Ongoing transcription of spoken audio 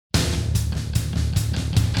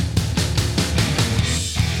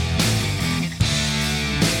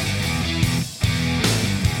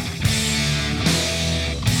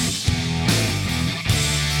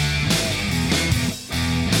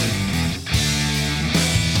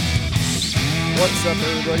What's up,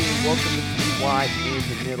 everybody, and welcome to Three Wide in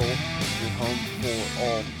the Middle, your home for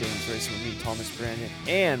all things racing with me, Thomas Brandon,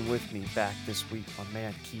 and with me back this week, my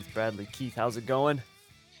man, Keith Bradley. Keith, how's it going?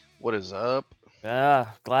 What is up?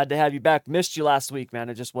 Glad to have you back. Missed you last week, man.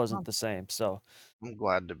 It just wasn't the same. So, I'm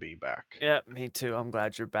glad to be back. yeah, me too. I'm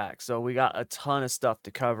glad you're back. So, we got a ton of stuff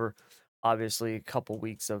to cover. Obviously, a couple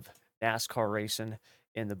weeks of NASCAR racing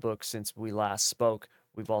in the book since we last spoke.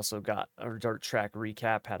 We've also got our dirt track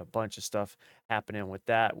recap, had a bunch of stuff happening with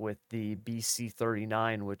that, with the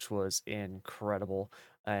BC39, which was incredible.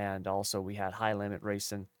 And also, we had high limit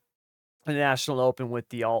racing, the National Open with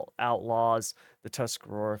the Outlaws, the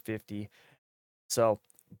Tuscarora 50. So,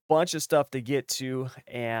 bunch of stuff to get to.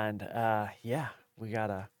 And yeah, we got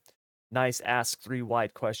a nice Ask Three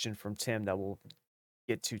Wide question from Tim that we'll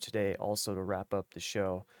get to today, also to wrap up the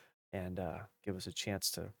show and give us a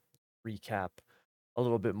chance to recap a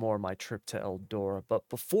little bit more of my trip to Eldora. But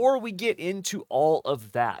before we get into all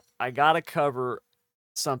of that, I got to cover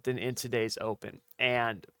something in today's Open.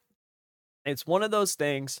 And it's one of those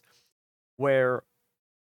things where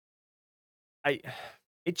it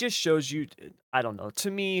just shows you, I don't know, to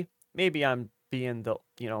me, maybe I'm being the,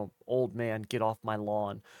 old man, get off my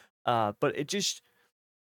lawn. But it just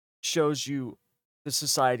shows you the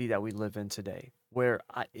society that we live in today, where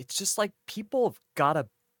it's just like people have got to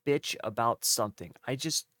bitch about something. I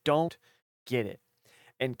just don't get it.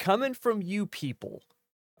 And coming from you people,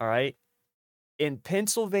 all right, in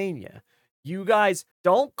Pennsylvania, you guys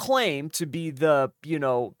don't claim to be the,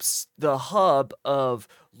 the hub of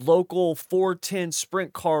local 410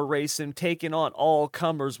 sprint car racing, taking on all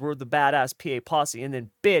comers. We're the badass PA posse, and then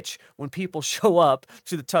bitch when people show up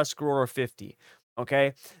to the Tuscarora 50.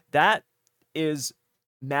 Okay, that is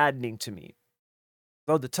maddening to me.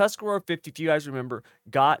 So the Tuscarora 50, if you guys remember,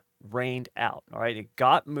 got rained out. All right, it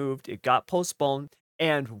got moved, it got postponed,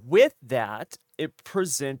 and with that, it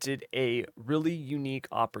presented a really unique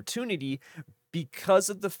opportunity because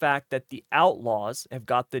of the fact that the Outlaws have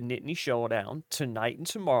got the Nittany Showdown tonight and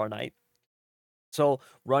tomorrow night. So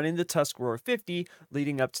running the Tuscarora 50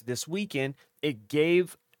 leading up to this weekend, it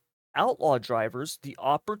gave Outlaw drivers the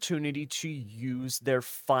opportunity to use their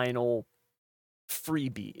final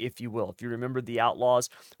freebie, if you will. If you remember the Outlaws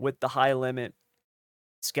with the high limit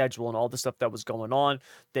schedule and all the stuff that was going on,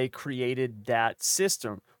 they created that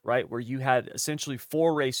system, right? Where you had essentially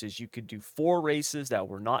 4 races. You could do 4 races that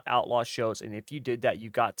were not outlaw shows. And if you did that, you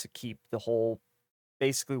got to keep the whole,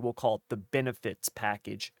 basically, we'll call it the benefits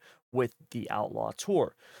package with the Outlaw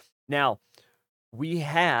Tour. Now, we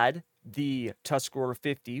had the Tuscarora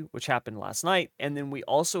 50, which happened last night. And then we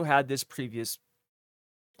also had this previous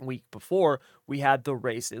week before, we had the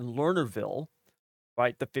race in Lernerville,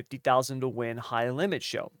 right? The 50,000 to win high limit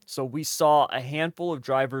show. So we saw a handful of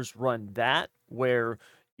drivers run that, where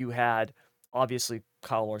you had obviously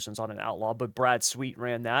Kyle Larson's on an outlaw, but Brad Sweet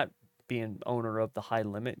ran that, being owner of the high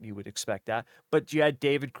limit. You would expect that. But you had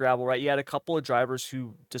David Gravel, right? You had a couple of drivers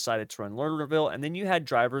who decided to run Lernerville, and then you had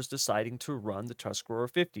drivers deciding to run the Tuscarora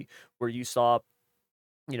 50, where you saw,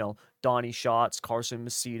 Donnie Schatz, Carson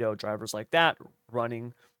Macedo, drivers like that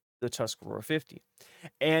running the Tuscarora 50.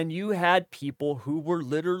 And you had people who were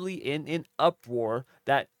literally in an uproar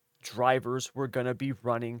that drivers were going to be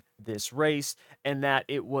running this race and that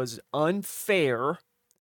it was unfair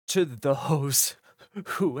to those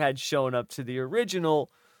who had shown up to the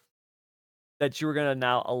original, that you were going to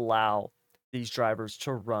now allow these drivers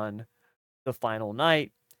to run the final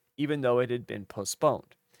night, even though it had been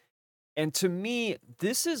postponed. And to me,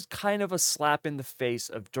 this is kind of a slap in the face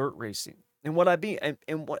of dirt racing. And what I mean,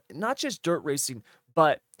 and what, not just dirt racing,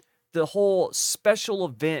 but the whole special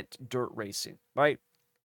event dirt racing, right?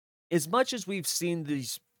 As much as we've seen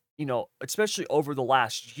these, especially over the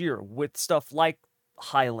last year with stuff like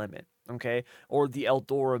High Limit, okay, or the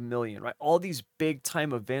Eldora Million, right? All these big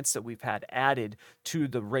time events that we've had added to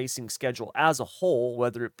the racing schedule as a whole,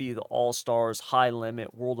 whether it be the All Stars, High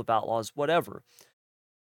Limit, World of Outlaws, whatever.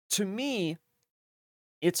 To me,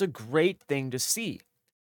 it's a great thing to see.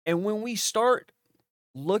 And when we start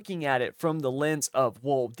looking at it from the lens of,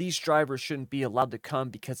 well, these drivers shouldn't be allowed to come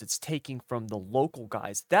because it's taking from the local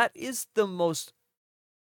guys, that is the most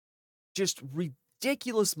just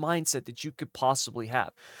ridiculous mindset that you could possibly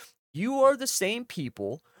have. You are the same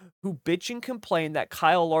people who bitch and complain that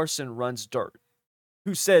Kyle Larson runs dirt,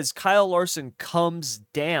 who says Kyle Larson comes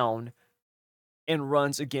down and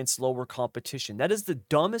runs against lower competition. That is the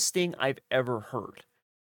dumbest thing I've ever heard.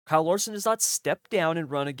 Kyle Larson does not step down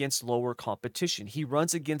and run against lower competition. He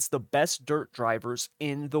runs against the best dirt drivers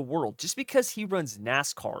in the world. Just because he runs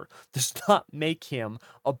NASCAR does not make him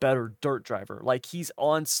a better dirt driver. Like he's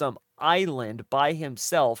on some island by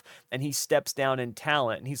himself and he steps down in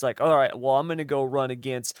talent and he's like, all right, well, I'm going to go run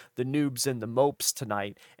against the noobs and the mopes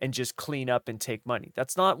tonight and just clean up and take money.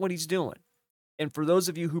 That's not what he's doing. And for those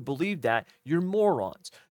of you who believe that, you're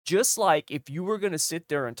morons. Just like if you were going to sit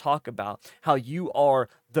there and talk about how you are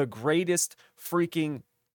the greatest freaking,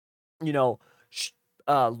 you know,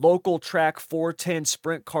 local track 410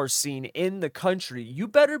 sprint car scene in the country, you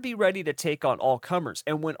better be ready to take on all comers.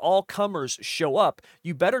 And when all comers show up,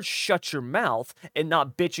 you better shut your mouth and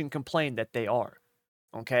not bitch and complain that they are.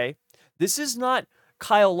 Okay? This is not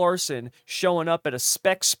Kyle Larson showing up at a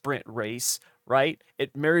spec sprint race, right,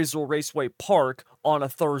 at Marysville Raceway Park on a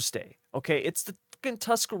Thursday. Okay? It's the fucking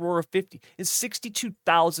Tuscarora 50. It's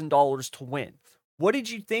 $62,000 to win. What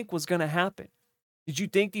did you think was going to happen? Did you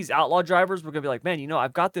think these outlaw drivers were going to be like, man,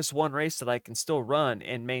 I've got this one race that I can still run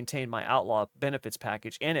and maintain my outlaw benefits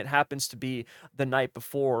package, and it happens to be the night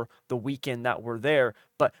before the weekend that we're there.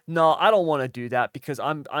 But no, I don't want to do that because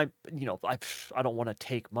I don't want to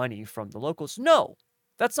take money from the locals. No,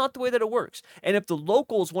 that's not the way that it works. And if the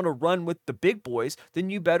locals want to run with the big boys,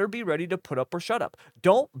 then you better be ready to put up or shut up.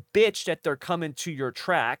 Don't bitch that they're coming to your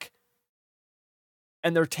track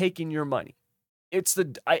and they're taking your money.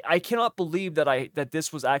 I cannot believe that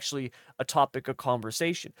this was actually a topic of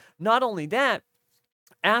conversation. Not only that,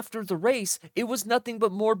 after the race, it was nothing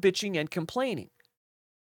but more bitching and complaining.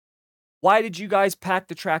 Why did you guys pack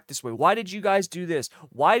the track this way? Why did you guys do this?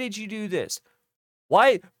 Why did you do this?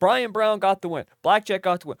 Why Brian Brown got the win? Blackjack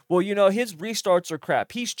got the win. Well, his restarts are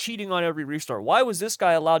crap. He's cheating on every restart. Why was this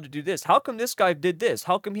guy allowed to do this? How come this guy did this?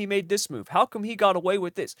 How come he made this move? How come he got away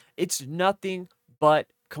with this? It's nothing but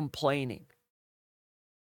complaining.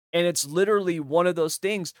 And it's literally one of those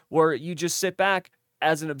things where you just sit back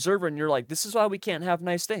as an observer and you're like, this is why we can't have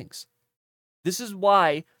nice things. This is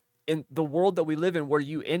why in the world that we live in, where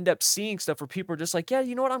you end up seeing stuff where people are just like, yeah,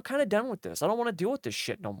 you know what? I'm kind of done with this. I don't want to deal with this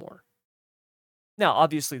shit no more. Now,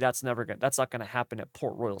 obviously, that's not going to happen at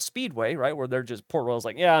Port Royal Speedway, right? Where Port Royal's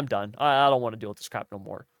like, yeah, I'm done. I don't want to deal with this crap no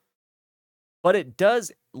more. But it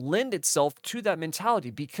does lend itself to that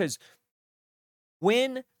mentality because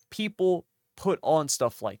when people put on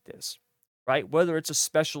stuff like this, right? Whether it's a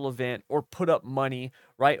special event or put up money,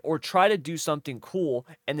 right? Or try to do something cool.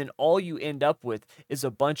 And then all you end up with is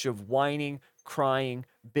a bunch of whining, crying,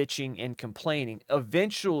 bitching, and complaining.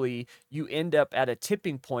 Eventually, you end up at a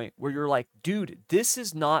tipping point where you're like, dude, this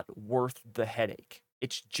is not worth the headache.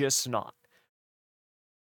 It's just not.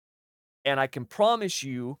 And I can promise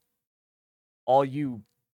you, all you,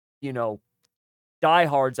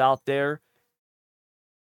 diehards out there,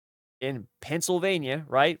 in Pennsylvania,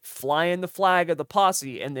 right? Flying the flag of the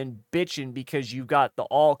posse and then bitching because you got the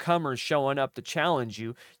all-comers showing up to challenge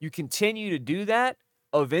you. You continue to do that,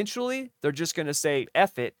 eventually they're just going to say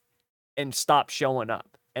F it and stop showing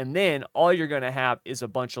up. And then all you're going to have is a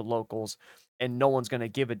bunch of locals and no one's going to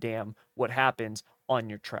give a damn what happens on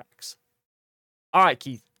your tracks. All right,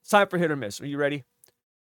 Keith, it's time for hit or miss. Are you ready?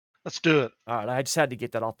 Let's do it. All right, I just had to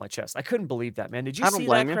get that off my chest. I couldn't believe that, man. Did you I don't see that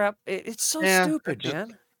blame you. crap? It's so Yeah, stupid,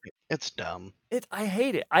 man. it's dumb. I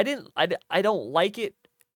hate it. I don't like it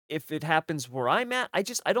if it happens where I'm at.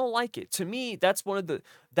 I don't like it. To me, that's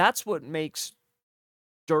what makes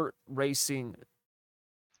dirt racing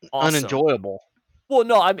awesome. Unenjoyable Well,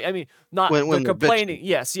 no, I mean, not the when they're bitching. complaining.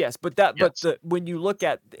 Yes, but Yes. when you look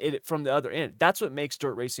at it from the other end, that's what makes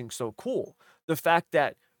dirt racing so cool. The fact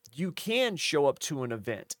that you can show up to an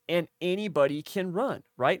event and anybody can run,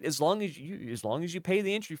 right? As long as you pay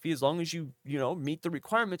the entry fee, as long as you meet the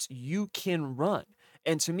requirements, you can run.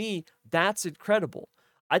 And to me, that's incredible.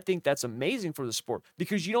 I think that's amazing for the sport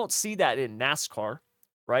because you don't see that in NASCAR,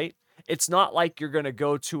 right? It's not like you're going to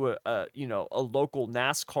go to a local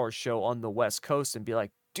NASCAR show on the West Coast and be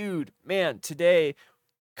like, dude, man, today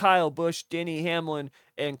Kyle Busch, Denny Hamlin,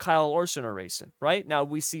 and Kyle Larson are racing, right? Now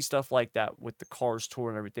we see stuff like that with the Cars Tour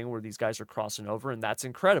and everything where these guys are crossing over, and that's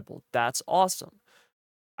incredible. That's awesome.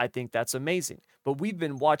 I think that's amazing. But we've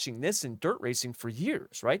been watching this in dirt racing for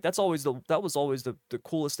years, right? That was always the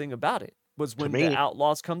coolest thing about it was To when the me,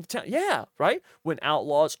 Outlaws come to town. Yeah, right? When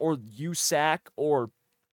Outlaws or USAC or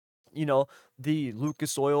the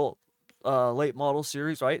Lucas Oil late model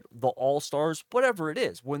series, right? The All-Stars, whatever it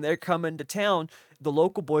is. When they're coming to town, the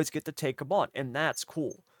local boys get to take them on, and that's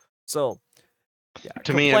cool. So, yeah,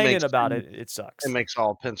 to me, complaining about it, it it sucks. makes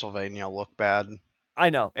all Pennsylvania look bad.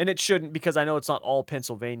 I know, and it shouldn't because I know it's not all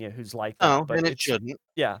Pennsylvania who's like that, No, but and it shouldn't.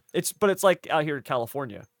 it's like out here in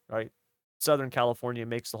California, right? Southern California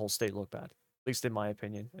makes the whole state look bad, at least in my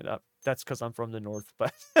opinion, and, that's because 'cause I'm from the North,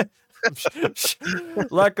 but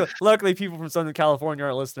luckily, people from Southern California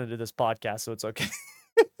aren't listening to this podcast, so it's okay.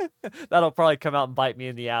 That'll probably come out and bite me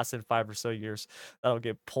in the ass in 5 or so years. That'll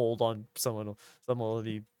get pulled on someone will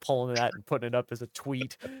be pulling that and putting it up as a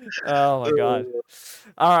tweet. Oh my god.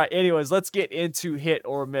 Alright, anyways, let's get into hit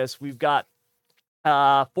or miss. We've got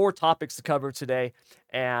 4 topics to cover today,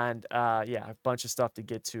 and, yeah, a bunch of stuff to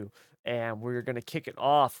get to, and we're gonna kick it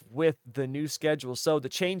off with the new schedule. So, the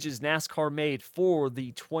changes NASCAR made for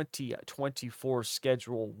the 2024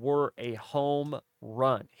 schedule were a home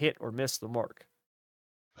run. Hit or miss the mark?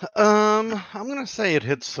 I'm gonna say it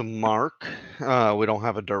hits the mark. We don't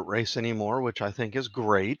have a dirt race anymore, which I think is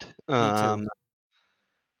great. Me too.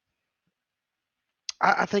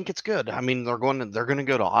 I think it's good. I mean, they're gonna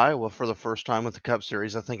go to Iowa for the first time with the Cup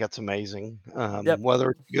Series. I think that's amazing. Yep.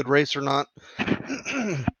 Whether it's a good race or not,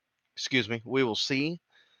 excuse me, we will see.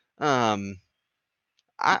 Um,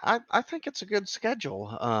 I think it's a good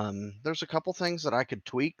schedule. There's a couple things that I could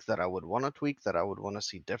tweak that I would want to tweak that I would want to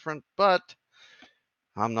see different, but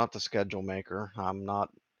I'm not the schedule maker. I'm not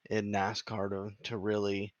in NASCAR to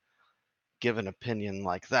really give an opinion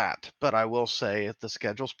like that. But I will say the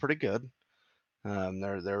schedule's pretty good.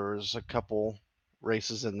 There was a couple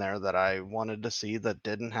races in there that I wanted to see that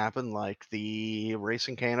didn't happen, like the race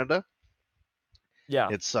in Canada. Yeah.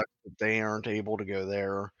 It sucks that they aren't able to go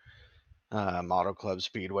there. Auto Club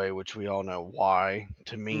Speedway, which we all know why.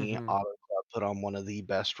 To me, Mhm. Auto Club put on one of the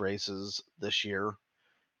best races this year,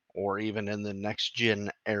 or even in the next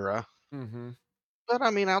gen era. Mhm. But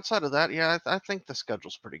I mean, outside of that, yeah, I think the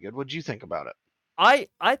schedule's pretty good. What'd you think about it?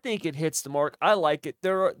 I think it hits the mark. I like it.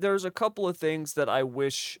 There's a couple of things that I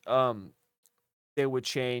wish, they would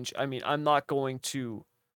change. I mean, I'm not going to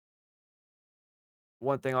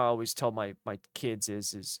one thing I always tell my kids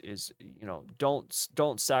is,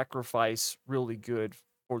 don't sacrifice really good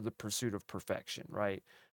for the pursuit of perfection, right?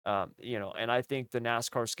 And I think the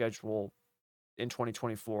NASCAR schedule in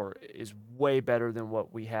 2024 is way better than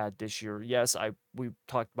what we had this year. Yes, we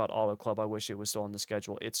talked about Auto Club. I wish it was still on the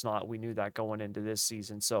schedule. It's not. We knew that going into this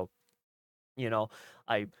season. So, you know,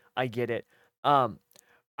 I I get it. Um,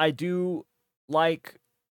 I do like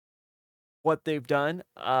what they've done.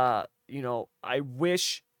 I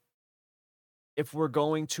wish if we're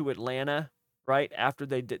going to Atlanta, right, after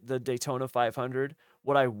they did the Daytona 500,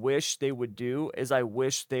 what I wish they would do is I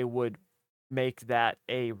wish they would make that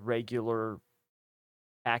a regular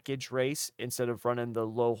package race instead of running the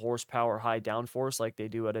low horsepower, high downforce like they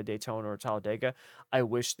do at a Daytona or Talladega. I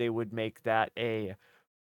wish they would make that a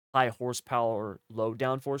high horsepower, low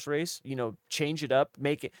downforce race. Change it up.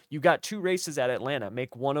 Make it. You got two races at Atlanta.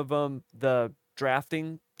 Make one of them the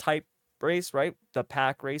drafting type race, right? The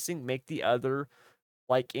pack racing. Make the other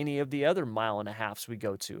like any of the other mile and a halves we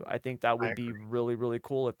go to. I think that I would be agree. really, really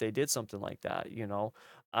cool if they did something like that.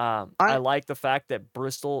 I I like the fact that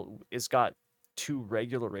Bristol has got two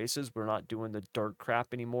regular races. We're not doing the dirt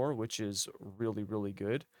crap anymore, which is really, really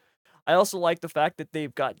good. I also like the fact that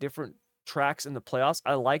they've got different tracks in the playoffs.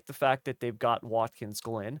 I like the fact that they've got Watkins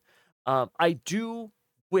Glen. I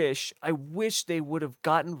wish they would have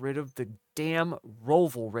gotten rid of the damn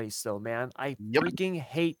Roval race though, man. I Yep. freaking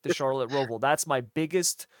hate the Charlotte Roval. That's my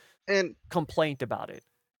biggest And complaint about it.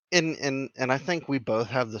 and I think we both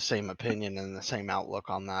have the same opinion and the same outlook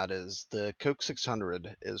on that is the Coke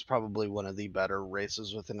 600 is probably one of the better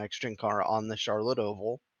races with the next gen car on the Charlotte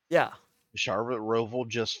Oval. Yeah. The Charlotte Oval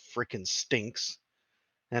just freaking stinks.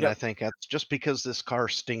 And I Yep. think that's just because this car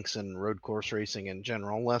stinks in road course racing in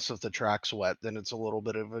general. Unless if the track's wet, then it's a little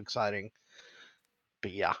bit of exciting.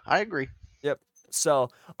 But yeah, I agree. Yep. So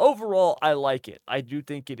overall, I like it. I do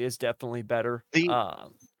think it is definitely better. The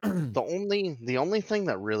the only thing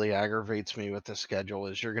that really aggravates me with the schedule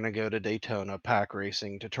is you're gonna go to Daytona pack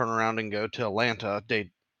racing to turn around and go to Atlanta,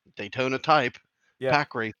 Daytona type yep.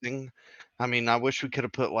 pack racing. I mean, I wish we could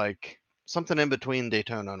have put like something in between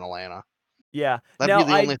Daytona and Atlanta. Yeah. That'd be Now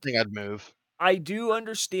the only thing I'd move. I do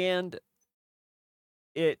understand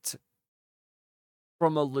it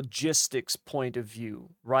from a logistics point of view,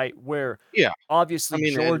 right? Where Yeah, I obviously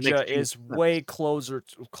mean, it makes Georgia things is way sense.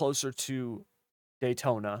 closer to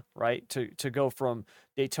Daytona, right? To go from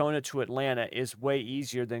Daytona to Atlanta is way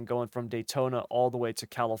easier than going from Daytona all the way to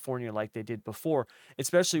California like they did before,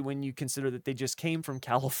 especially when you consider that they just came from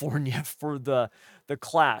California for the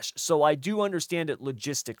Clash. So I do understand it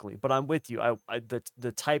logistically, but I'm with you.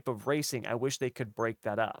 The type of racing, I wish they could break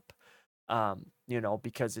that up.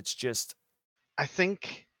 Because it's just I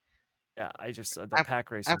think yeah, I just the af-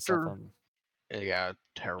 pack racing stuff. after, yeah,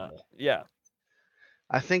 terrible. Yeah,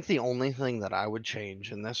 I think the only thing that I would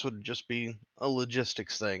change, and this would just be a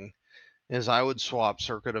logistics thing, is I would swap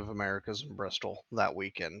Circuit of Americas and Bristol that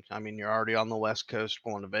weekend. I mean, you're already on the West Coast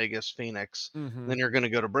going to Vegas, Phoenix, Mhm. then you're going to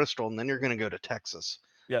go to Bristol, and then you're going to go to Texas.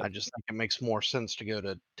 Yep. I just think it makes more sense to go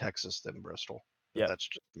to Texas than Bristol, but Yep. that's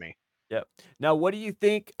just me. Yep. Now, what do you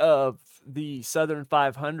think of the Southern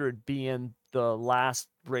 500 being the last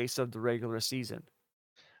race of the regular season?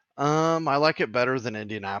 I like it better than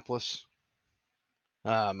Indianapolis.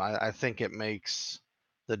 I think it makes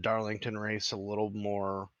the Darlington race a little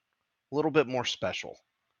bit more special,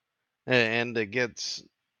 and it gets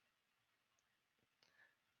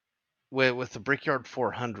with the Brickyard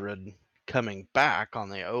 400 coming back on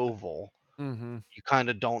the oval. Mhm. You kind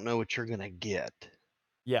of don't know what you're gonna get.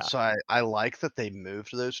 Yeah. So I like that they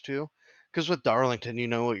moved those two, because with Darlington, you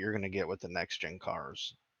know what you're gonna get with the next gen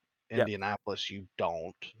cars. Yep. Indianapolis, you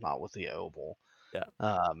don't, not with the oval. Yeah.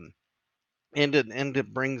 Um, and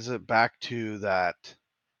it brings it back to that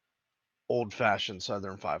old fashioned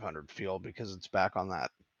Southern 500 feel because it's back on that,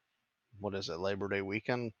 what is it, Labor Day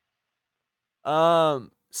weekend?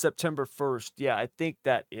 September 1st. Yeah, I think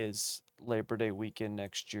that is Labor Day weekend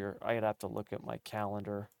next year. I'd have to look at my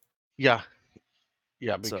calendar. Yeah,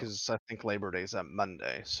 yeah, So, because I think Labor Day's that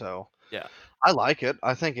Monday. So yeah. I like it.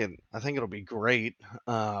 I think it'll be great.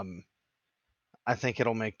 Um, I think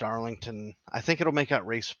it'll make that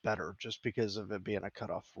race better just because of it being a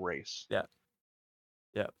cutoff race. Yeah.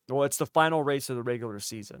 Yeah. Well, it's the final race of the regular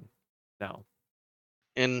season now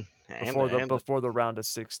And before the round of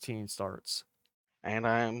 16 starts. and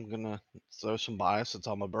I'm gonna throw some bias. It's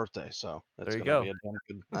on my birthday, so There it's you gonna be go. a damn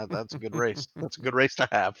good. That's a good race. That's a good race to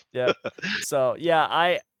have. Yep. So, yeah,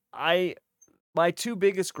 I my 2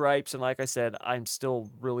 biggest gripes, and like I said, I'm still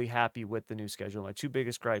really happy with the new schedule. My 2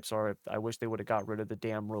 biggest gripes are I wish they woulda got rid of the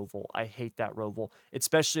damn Roval. I hate that Roval,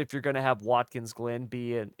 especially if you're gonna have Watkins Glen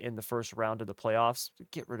be in the first round of the playoffs.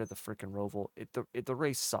 Get rid of the freaking Roval. The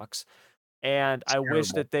race sucks, and It's I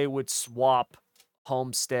wish terrible. that they would swap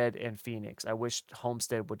Homestead and Phoenix. I wish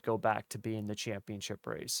Homestead would go back to being the championship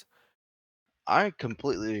race. I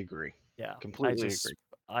completely agree. Yeah, I Completely just agree.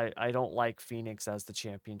 I don't like Phoenix as the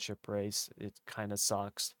championship race. It kinda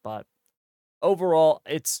sucks, but overall,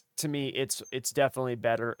 it's to me, it's definitely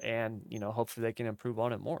better and, hopefully they can improve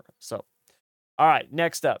on it more. So, all right,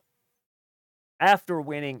 next up. After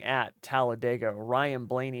winning at Talladega, Ryan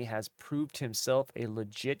Blaney has proved himself a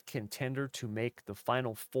legit contender to make the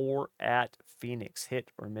Final Four at Phoenix.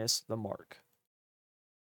 Hit or miss the mark?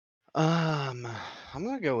 I'm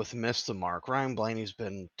gonna go with miss the mark. Ryan Blaney's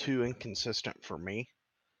been too inconsistent for me.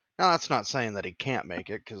 Now, that's not saying that he can't make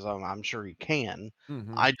it, because I'm sure he can.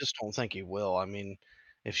 Mhm. I just don't think he will. I mean,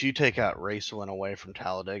 if you take out race win away from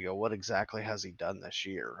Talladega, what exactly has he done this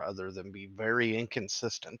year other than be very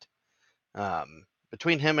inconsistent?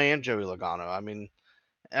 Between him and Joey Logano, I mean,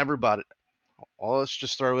 everybody. Well, let's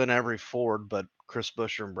just throw in every Ford, but Chris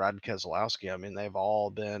Buescher and Brad Keselowski. I mean, they've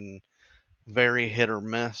all been very hit or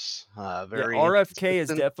miss, Yeah, very RFK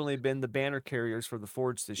has inconsistent. definitely been the banner carriers for the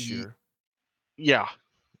Fords this Y- year. yeah,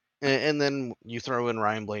 and then you throw in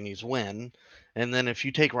Ryan Blaney's win, and then if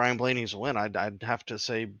you take Ryan Blaney's win, I'd have to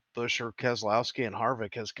say Buescher, Keselowski, and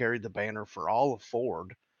Harvick has carried the banner for all of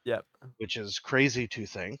Ford, Yep. which is crazy to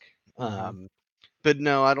think. Mhm. But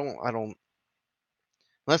no, I don't.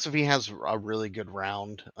 Unless if he has a really good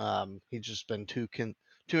round, he's just been too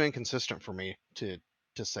inconsistent for me to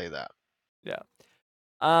say that. Yeah.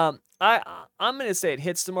 I'm gonna say it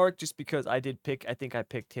hits the mark just because I think I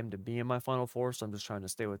picked him to be in my Final Four, so I'm just trying to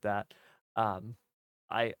stay with that. Um,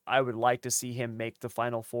 I would like to see him make the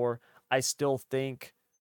Final Four. I still think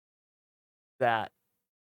that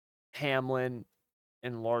Hamlin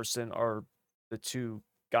and Larson are the 2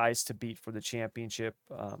 guys to beat for the championship.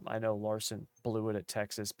 I know Larson blew it at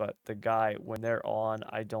Texas, but the guy when they're on,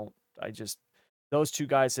 I just those 2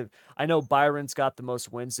 guys have I know Byron's got the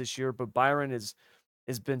most wins this year, but Byron has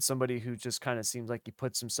been somebody who just kind of seems like he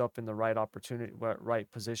puts himself in the right opportunity,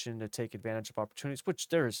 right position to take advantage of opportunities, which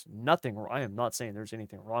there's nothing. I am not saying there's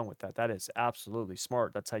anything wrong with that. That is absolutely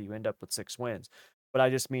smart. That's how you end up with 6 wins. But I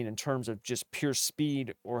just mean in terms of just pure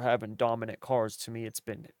speed or having dominant cars, to me, it's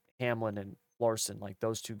been Hamlin and Larson. Like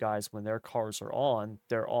those 2 guys, when their cars are on,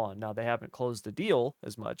 they're on. Now they haven't closed the deal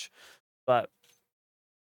as much, but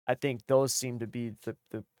I think those seem to be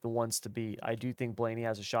the ones to beat. I do think Blaney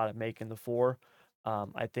has a shot at making the 4.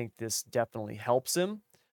 I think this definitely helps him,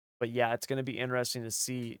 but yeah, it's gonna be interesting to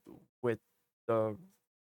see with the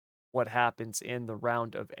what happens in the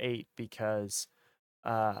round of 8 because,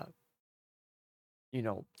 uh,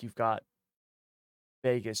 you've got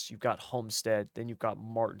Vegas, you've got Homestead, then you've got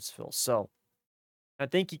Martinsville. So, I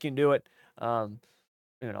think he can do it.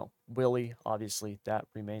 Willie, obviously, that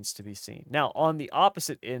remains to be seen. Now, on the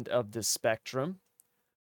opposite end of the spectrum,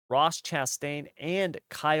 Ross Chastain and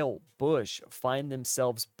Kyle Busch find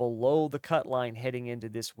themselves below the cut line heading into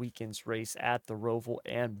this weekend's race at the Roval,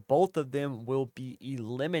 and both of them will be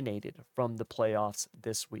eliminated from the playoffs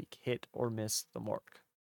this week. Hit or miss the mark.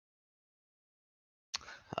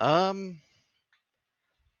 Um,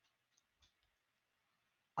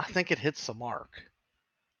 I think it hits the mark.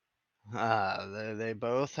 They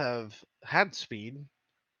both have had speed,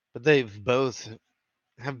 but they've both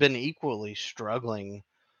have been equally struggling.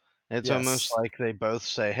 It's almost Yes. like they both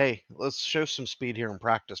say, "Hey, let's show some speed here in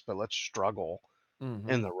practice, but let's struggle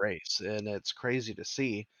in Mhm. the race." And it's crazy to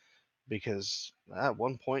see because at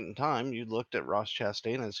one point in time, you looked at Ross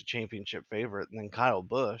Chastain as a championship favorite, and then Kyle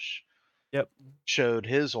Busch Yep. showed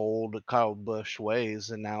his old Kyle Busch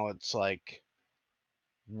ways, and now it's like,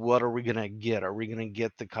 what are we gonna get? Are we gonna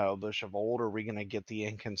get the Kyle Busch of old, or are we gonna get the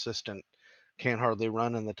inconsistent, can't hardly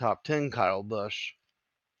run in the top 10 Kyle Busch?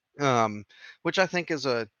 Um, which I think is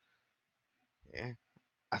eh,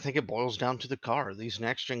 I think it boils down to the car. These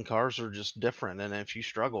next gen cars are just different, and if you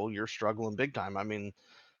struggle, you're struggling big time. I mean,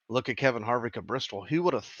 look at Kevin Harvick at Bristol. Who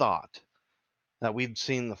would have thought that we'd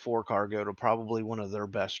seen the 4 car go to probably one of their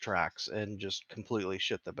best tracks and just completely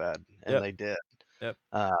shit the bed? And Yep. they did. Yep.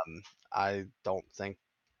 I don't think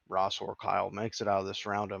Ross or Kyle makes it out of this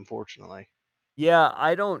round, unfortunately. Yeah,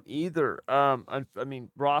 I don't either. I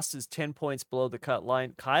mean, Ross is 10 points below the cut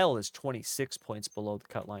line. Kyle is 26 points below the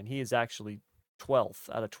cut line. He is actually 12th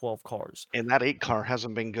out of 12 cars. And that 8 car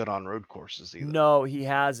hasn't been good on road courses either. No, he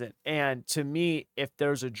hasn't. And to me, if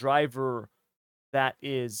there's a driver that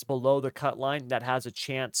is below the cut line that has a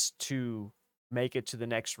chance to make it to the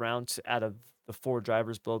next round out of the 4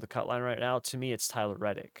 drivers below the cut line right now, to me, it's Tyler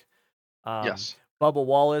Reddick. Um, Yes. Bubba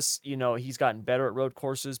Wallace, he's gotten better at road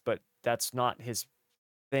courses, but that's not his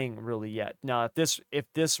thing really yet. Now, if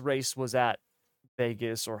this race was at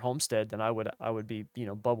Vegas or Homestead, then I would be,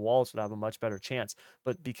 Bubba Wallace would have a much better chance.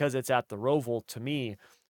 But because it's at the Roval, to me,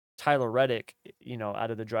 Tyler Reddick,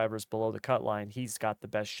 out of the drivers below the cut line, he's got the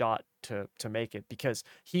best shot to make it because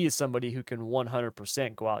he is somebody who can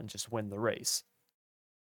 100% go out and just win the race.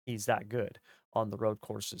 He's that good on the road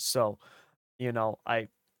courses. So, you know, I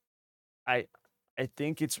I I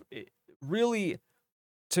think really,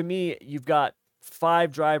 to me, you've got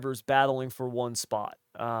 5 drivers battling for 1 spot.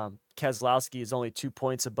 Keselowski is only 2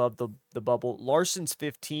 points above the bubble. Larson's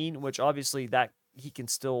 15, which obviously that he can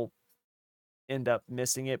still end up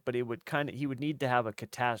missing it, but he would need to have a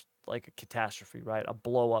catastrophe, right? A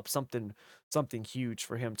blow up, something huge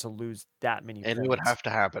for him to lose that many And it would points. have to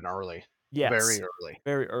happen early, very Yes, early.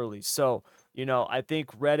 very early. So, I think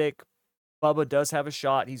Reddick, Bubba does have a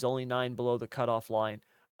shot. He's only 9 below the cutoff line.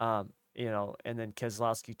 And then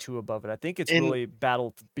Keselowski 2 above it. I think it's And really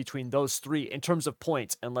battle between those 3 in terms of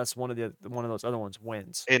points, unless one of those other ones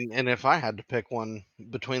wins. and if I had to pick one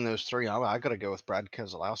between those 3, I gotta go with Brad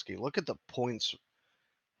Keselowski. Look at the points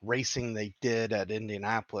racing they did at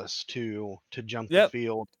Indianapolis to jump the Yep,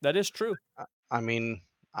 field. that is true. I mean,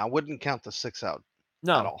 I wouldn't count the 6 out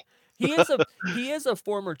at No. all. He is a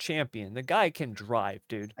former champion. The guy can drive,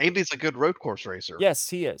 dude. And he's a good road course racer. Yes,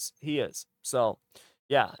 he is. He is. So,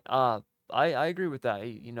 yeah, I agree with that.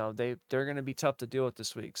 They're gonna be tough to deal with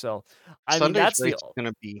this week. So, I mean, Sunday's that's race the is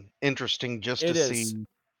gonna be interesting just to it is. see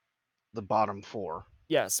the bottom 4.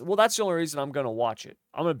 Yes. Well, that's the only reason I'm gonna watch it.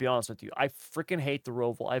 I'm gonna be honest with you. I freaking hate the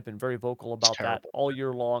Roval. I've been very vocal It's about that terrible. all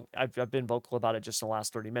year long. I've been vocal about it just in the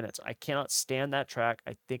last 30 minutes. I cannot stand that track.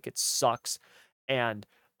 I think it sucks. And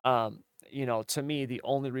to me, the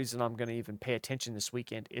only reason I'm gonna even pay attention this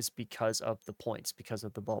weekend is because of the points, because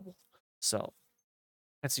of the bubble. So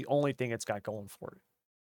that's the only thing it's got going for it.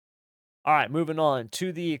 All right, moving on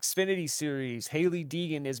to the Xfinity Series. Haley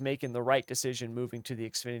Deegan is making the right decision moving to the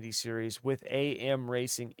Xfinity Series with AM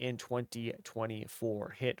Racing in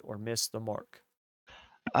 2024. Hit or miss the mark?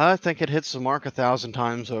 I think it hits the mark 1,000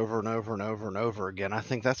 times over and over and over and over again. I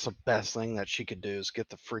think that's the best thing that she could do is get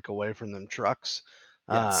the freak away from them trucks.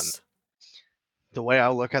 Um, Yes. the way I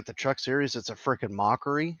look at the truck series, it's a freaking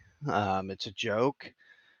mockery. It's a joke.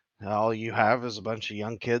 All you have is a bunch of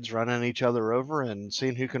young kids running each other over and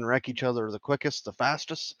seeing who can wreck each other the quickest, the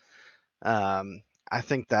fastest. Um, I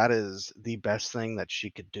think that is the best thing that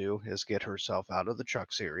she could do is get herself out of the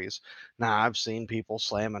truck series. Now, I've seen people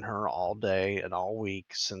slamming her all day and all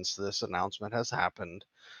week since this announcement has happened,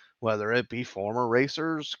 whether it be former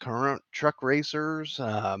racers, current truck racers,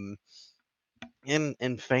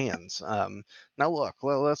 and fans. Now, look,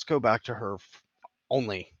 let's go back to her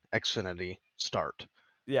only Xfinity start.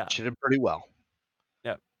 Yeah. She did pretty well.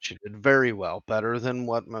 Yeah. She did very well, better than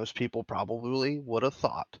what most people probably would have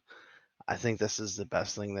thought. I think this is the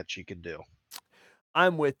best thing that she could do.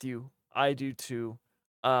 I'm with you. I do too.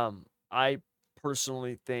 I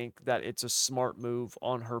personally think that it's a smart move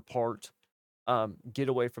on her part. Get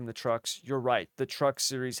away from the trucks. You're right. The truck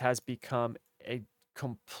series has become a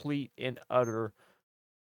complete and utter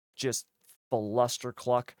just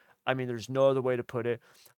cluck. I mean, there's no other way to put it.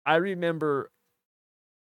 I remember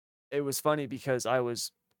it was funny because I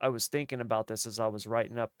was thinking about this as I was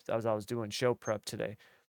writing up as I was doing show prep today.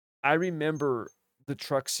 I remember the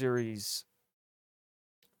truck series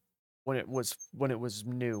when it was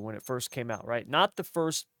new, when it first came out, right? Not the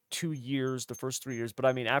first 2 years, the first 3 years, but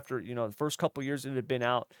I mean after, the first couple years it had been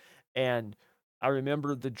out, and I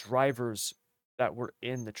remember the drivers that were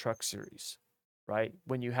in the truck series, right?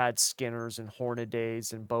 When you had Skinners and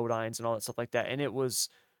Hornadays and Bodines and all that stuff like that, and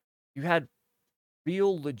you had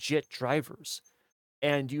real legit drivers,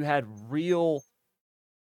 and you had real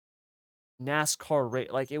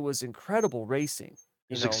NASCAR like, it was incredible racing, It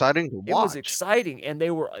you was know? exciting to It was watch. exciting, and they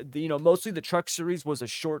were, mostly the truck series was a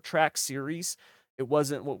short track series. It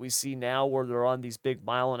wasn't what we see now where they're on these big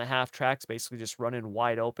mile and a half tracks, basically just running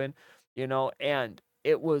wide open, and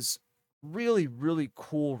it was really, really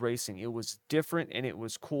cool racing. It was different and it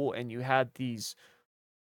was cool, and you had these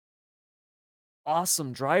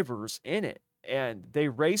awesome drivers in it, and they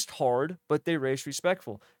raced hard, but they raced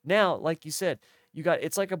respectful. Now, like you said,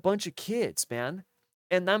 it's like a bunch of kids, man.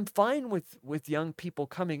 And I'm fine with young people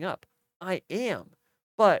coming up. I am.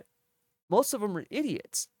 But most of them are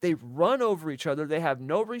idiots. They run over each other. They have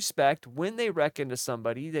no respect when they wreck into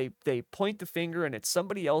somebody. They point the finger and it's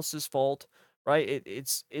somebody else's fault, right?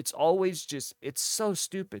 It's always just it's so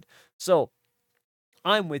stupid. So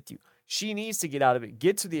I'm with you. She needs to get out of it,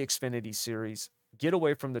 get to the Xfinity series, get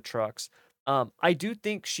away from the trucks. I do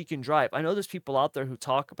think she can drive. I know there's people out there who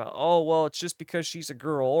talk about, oh, well, it's just because she's a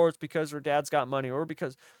girl, or it's because her dad's got money, or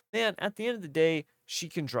because, man, at the end of the day, she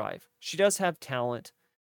can drive. She does have talent.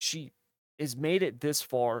 She has made it this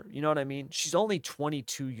far. You know what I mean? She's only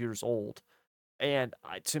 22 years old. And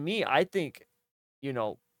to me, I think, you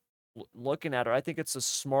know, looking at her, I think it's a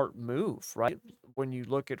smart move, right? When you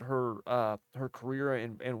look at her career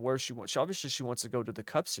and where she wants to go to the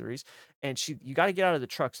Cup Series, and you got to get out of the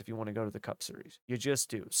trucks if you want to go to the Cup Series. You just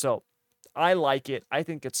do. So I like it. I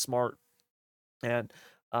think it's smart, and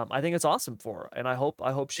I think it's awesome for her. And I hope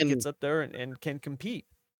she And gets up there and can compete.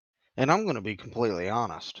 I'm gonna be completely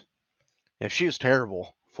honest. If she was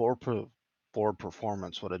terrible, Ford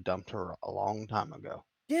Performance would have dumped her a long time ago.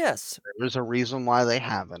 Yes, There's a reason why they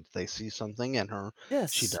haven't. They see something in her. She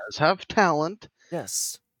yes, does have talent,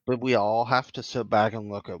 yes. but we all have to sit back and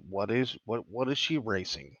look at what is she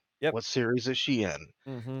racing? Yep. What series is she in?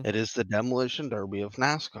 Mm-hmm. It is the Demolition Derby of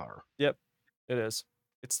NASCAR. Yep. It is.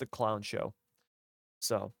 It's the clown show.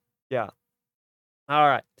 So yeah. All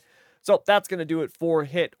right. So that's going to do it for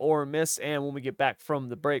hit or miss. And when we get back from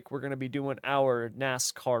the break, we're going to be doing our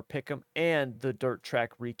NASCAR pick'em and the dirt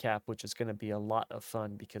track recap, which is going to be a lot of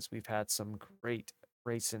fun because we've had some great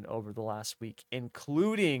racing over the last week,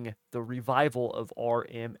 including the revival of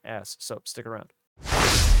RMS. So stick around.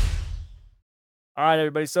 All right,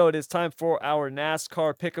 everybody. So it is time for our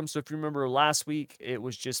NASCAR pick'em. So if you remember last week, it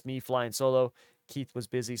was just me flying solo. Keith was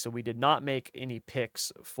busy, so we did not make any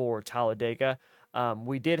picks for Talladega.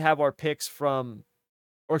 We did have our picks or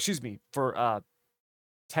excuse me, for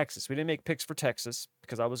Texas. We didn't make picks for Texas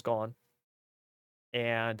because I was gone,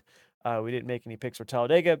 and we didn't make any picks for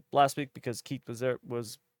Talladega last week because Keith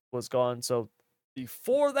was gone. So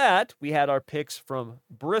before that, we had our picks from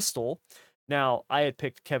Bristol. Now I had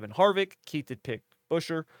picked Kevin Harvick. Keith had picked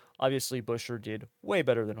Busher. Obviously, Busher did way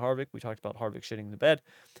better than Harvick. We talked about Harvick shitting the bed,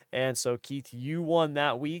 and so Keith, you won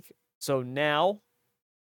that week. So now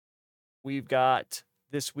we've got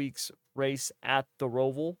this week's race at the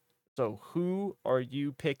Roval. So who are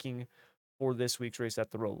you picking for this week's race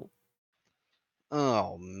at the Roval?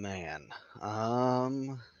 Oh man.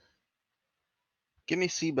 Give me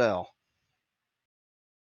Seabell.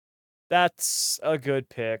 That's a good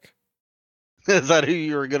pick. Is that who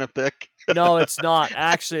you were gonna pick? No, it's not.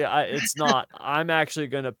 Actually, it's not. I'm actually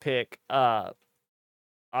gonna pick. I'm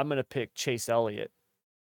gonna pick Chase Elliott,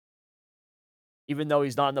 even though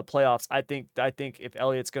he's not in the playoffs. I think if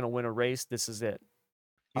Elliott's gonna win a race, this is it.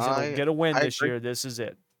 He's gonna I get a win I this agree. year. This is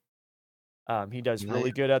it. He does I,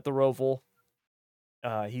 really good at the Roval.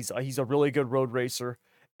 He's a really good road racer,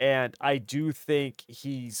 and I do think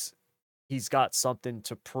he's got something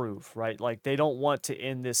to prove, right? Like they don't want to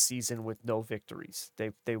end this season with no victories.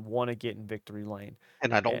 They want to get in victory lane.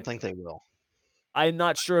 and I don't And think they will. I'm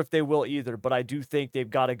not sure if they will either, but I do think they've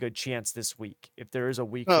got a good chance this week. If there is a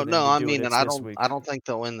week No, for them no, to I do it, mean, and it's I this don't I week. don't think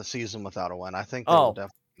they'll end the season without a win. I think they will Oh,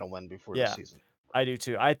 definitely get a win before the yeah, season. I do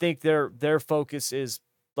too. I think their focus is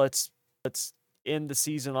let's let's end the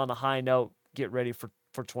season on a high note, get ready for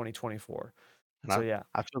 2024. And So I yeah,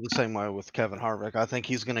 I feel the same way with Kevin Harvick. I think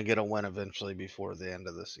he's gonna get a win eventually before the end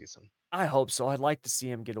of the season. I hope so. I'd like to see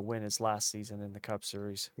him get a win his last season in the Cup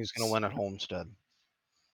Series. He's gonna win at Homestead.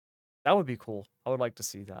 That would be cool. I would like to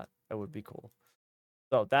see that. That would be cool.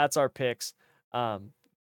 So that's our picks. Um,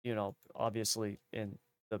 obviously in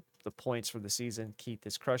the points for the season, Keith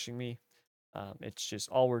is crushing me. It's just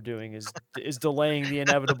all we're doing is delaying the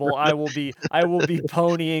inevitable. I will be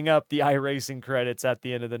ponying up the iRacing credits at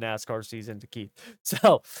the end of the NASCAR season to Keith.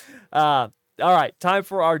 So, all right, time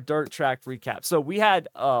for our dirt track recap. So we had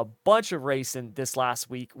a bunch of racing this last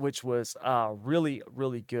week, which was really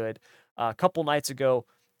really good. A couple nights ago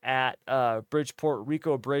at Bridgeport,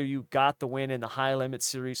 Rico Abreu got the win in the high limit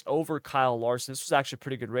series over Kyle Larson. This was actually a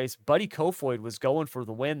pretty good race. Buddy Kofoid was going for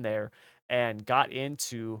the win there and got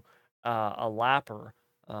into a lapper.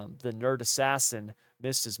 The nerd assassin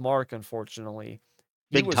missed his mark, unfortunately.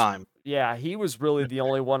 He Big was, time. yeah, he was really the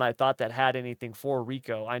only one I thought that had anything for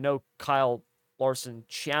Rico. I know Kyle Larson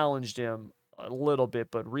challenged him a little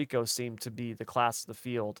bit, but Rico seemed to be the class of the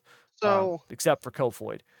field, So except for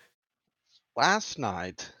Kofoid. last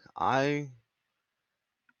night, I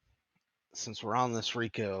since we're on this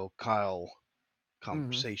Rico Kyle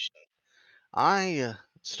Hmm. conversation, I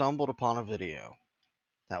stumbled upon a video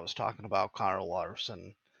that was talking about Kyle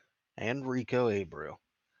Larson and Rico Abreu.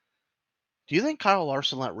 Do you think Kyle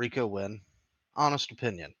Larson let Rico win? Honest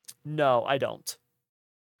opinion. No, I don't.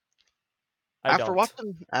 I After don't.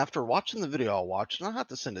 watching the video I watched, and I'll have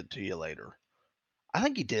to send it to you later. I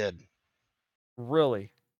think he did.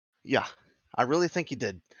 Really? Yeah, I really think he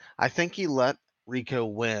did. I think he let Rico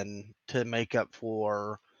win to make up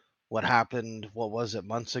for what happened, what was it,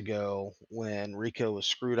 months ago when Rico was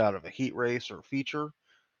screwed out of a heat race or feature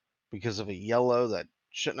because of a yellow that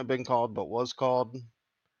shouldn't have been called but was called.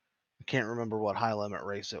 I can't remember what high limit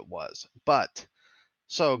race it was. But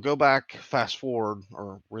so go back, fast forward,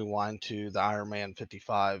 or rewind to the Ironman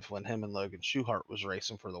 55 when him and Logan Schuchart was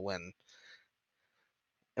racing for the win.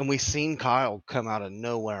 And we seen Kyle come out of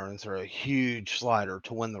nowhere and throw a huge slider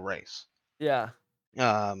to win the race. Yeah.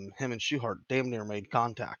 Him and Schuchart damn near made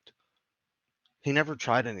contact. He never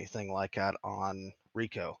tried anything like that on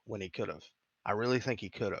Rico when he could have. I really think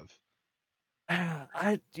he could have.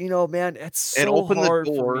 Man, it's It so opened the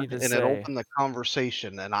hard for door me to and it say. opened the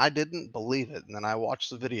conversation, and I didn't believe it. And then I watched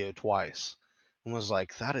the video twice and was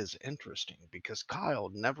like, that is interesting because Kyle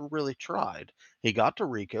never really tried. He got to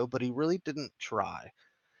Rico, but he really didn't try.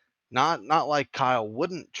 Not like Kyle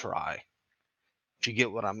wouldn't try, if you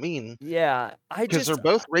get what I mean, Yeah, because they're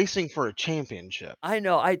both racing for a championship. I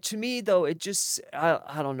know. To me though, it just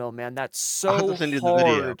I don't know, man. That's I'll have to so send you the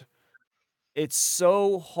video. hard. It's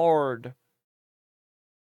so hard.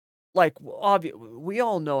 Like we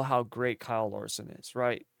all know how great Kyle Larson is,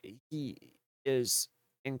 right? He is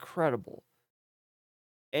incredible.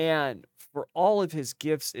 And for all of his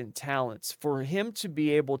gifts and talents, for him to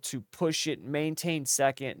be able to push it, maintain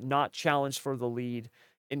second, not challenge for the lead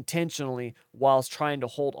intentionally whilst trying to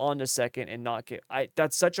hold on to second and not get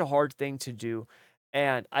that's such a hard thing to do.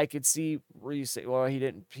 And I could see where you say, well, he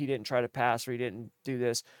didn't try to pass or he didn't do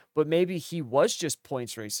this, but maybe he was just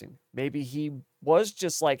points racing. Maybe he was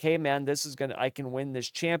just like, hey man, I can win this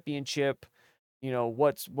championship.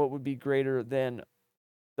 What would be greater than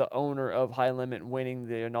the owner of High Limit winning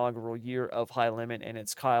the inaugural year of High Limit, and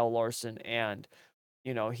it's Kyle Larson, and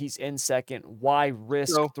he's in second. Why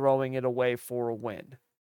risk So throwing it away for a win?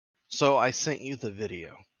 so I sent you the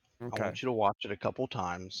video. I Okay. want you to watch it a couple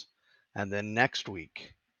times, and then next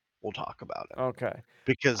week we'll talk about it. Okay.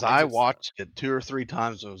 Because I I just watched it 2 or 3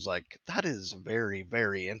 times and was like, "That is very,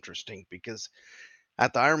 very interesting," because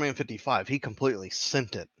at the Ironman 55, he completely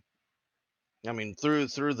sent it. I mean, threw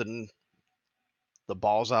the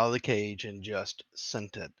balls out of the cage and just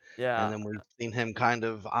sent it. And yeah. then we've seen him kind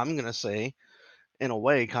of, I'm gonna say, in a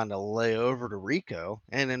way, kinda lay over to Rico,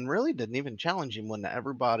 and then really didn't even challenge him when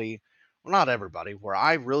everybody, well, not everybody, where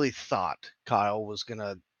I really thought Kyle was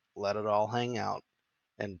gonna let it all hang out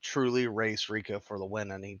and truly race Rico for the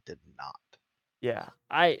win, and he did not. Yeah.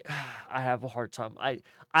 I have a hard time. I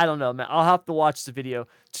don't know, man. I'll have to watch the video.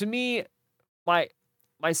 To me, my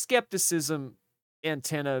my skepticism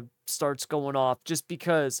antenna starts going off just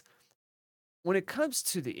because when it comes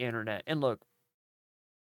to the internet, and look,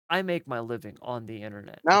 I make my living on the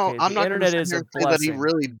internet. Now, Okay. I'm The not gonna internet sit is here a and say that he blessing.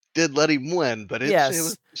 really did let him win, but it was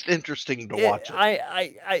Yes. just interesting to It watch it.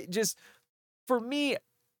 I just for me,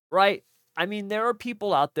 right? I mean, there are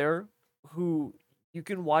people out there who you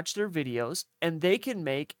can watch their videos and they can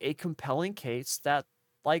make a compelling case that,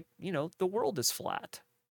 like, the world is flat.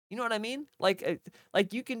 You know what I mean? Like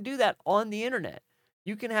you can do that on the internet.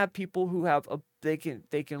 You can have people who have a they can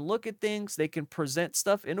look at things, they can present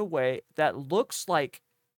stuff in a way that looks like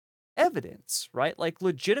evidence, right? Like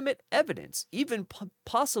legitimate evidence, even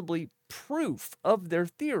possibly proof of their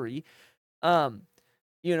theory. Um,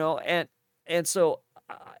 and so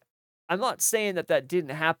I'm not saying that that didn't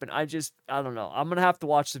happen. I don't know. I'm gonna have to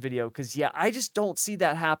watch the video because yeah, I just don't see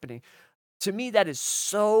that happening. To me, that is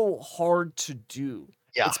so hard to do,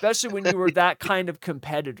 Yeah. especially when you were that kind of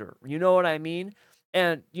competitor. You know what I mean?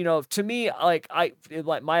 And to me, like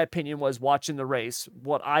my opinion was watching the race.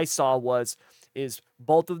 What I saw is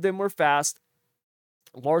both of them were fast.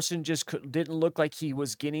 Larson just didn't look like he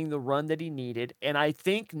was getting the run that he needed. And I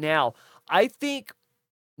think now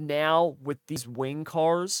with these wing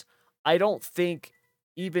cars, I don't think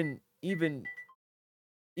even even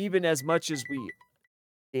even as much as we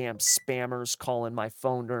damn spammers calling my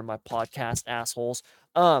phone during my podcast assholes.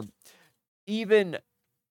 Even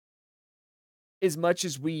as much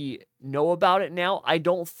as we know about it now, I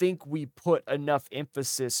don't think we put enough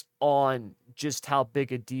emphasis on just how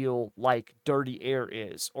big a deal like dirty air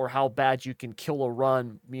is or how bad you can kill a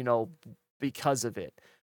run, because of it.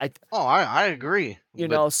 I Oh, I agree.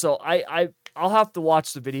 But So I'll have to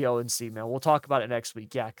watch the video and see, man. We'll talk about it next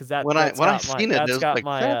week. Yeah, because when I seen it, it was like,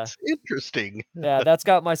 that's interesting. yeah, that's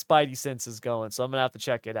got my spidey senses going. So I'm gonna have to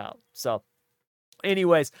check it out. So,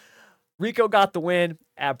 anyways, Rico got the win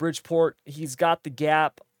at Bridgeport. He's got the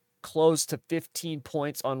gap close to 15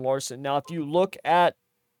 points on Larson. Now, if you look at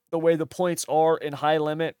the way the points are in high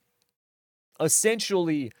limit,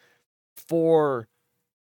 essentially for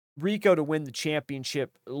Rico to win the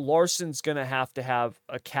championship, Larson's going to have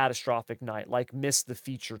a catastrophic night, like miss the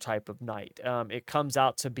feature type of night. It comes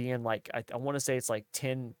out to being like, I want to say it's like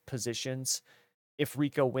 10 positions. If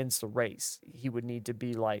Rico wins the race,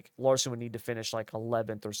 Larson would need to finish like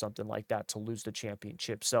 11th or something like that to lose the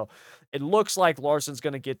championship. So it looks like Larson's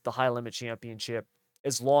going to get the high limit championship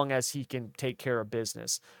as long as he can take care of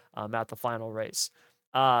business at the final race.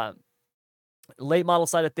 Uh, Late model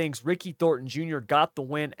side of things, Ricky Thornton Jr. got the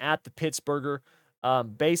win at the Pittsburgher.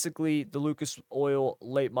 Basically, the Lucas Oil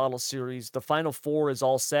late model series, the final four is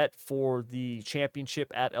all set for the championship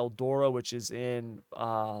at Eldora, which is in 2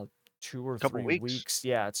 or 3 Couple weeks. weeks.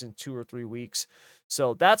 Yeah, it's in 2 or 3 weeks.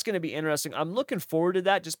 So that's going to be interesting. I'm looking forward to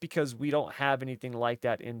that just because we don't have anything like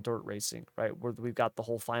that in dirt racing, right? Where we've got the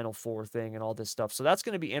whole final four thing and all this stuff. So that's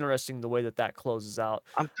going to be interesting the way that that closes out.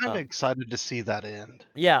 I'm kinda Um, excited to see that end,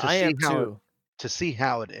 yeah, to I see am how it too. to see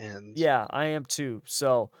how it ends. Yeah, I am too.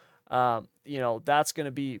 So, that's going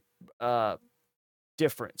to be uh,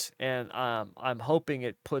 different. And I'm hoping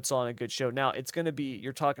it puts on a good show. Now,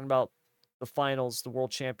 you're talking about the finals, the world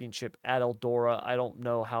championship at Eldora. I don't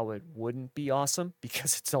know how it wouldn't be awesome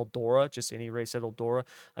because it's Eldora, just any race at Eldora.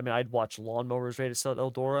 I mean, I'd watch lawnmowers race at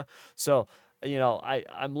Eldora. So,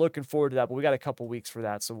 I'm looking forward to that, but we got a couple weeks for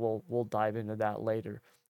that. So we'll dive into that later.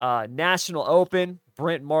 National Open,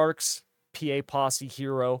 Brent Marks, PA Posse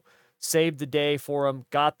hero, saved the day for him,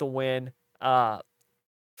 got the win.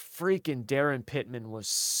 Freaking Darren Pittman was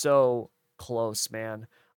so close, man.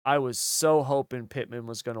 I was so hoping Pittman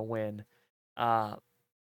was going to win. Uh,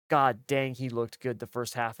 God dang, he looked good the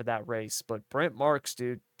first half of that race. But Brent Marks,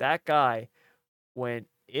 dude, that guy, when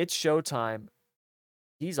it's showtime,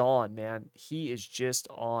 he's on, man. He is just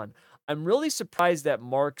on. I'm really surprised that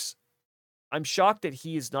I'm shocked that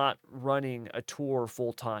he is not running a tour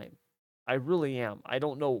full time. I really am. I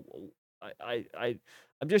don't know.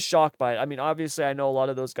 I'm just shocked by it. I mean, obviously, I know a lot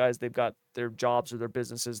of those guys. They've got their jobs or their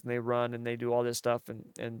businesses, and they run and they do all this stuff,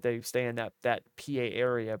 and they stay in that PA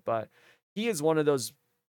area. But he is one of those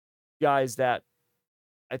guys that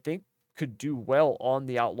I think could do well on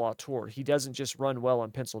the Outlaw Tour. He doesn't just run well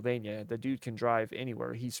in Pennsylvania. The dude can drive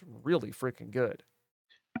anywhere. He's really freaking good.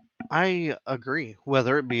 I agree,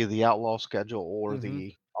 whether it be the outlaw schedule or Hmm.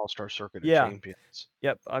 the All-Star Circuit of Yeah. Champions.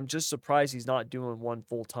 Yep, I'm just surprised he's not doing one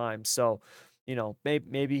full time. So,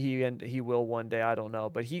 maybe he will one day. I don't know,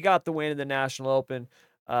 but he got the win in the National Open.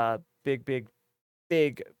 Big, big,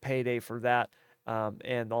 big payday for that.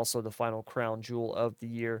 And also the final crown jewel of the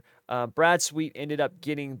year. Brad Sweet ended up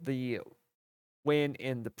getting the win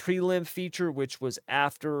in the prelim feature, which was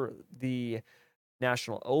after the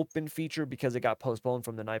National Open feature because it got postponed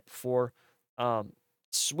from the night before. Um,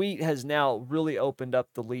 Sweet has now really opened up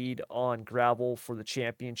the lead on gravel for the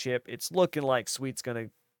championship. It's looking like Sweet's going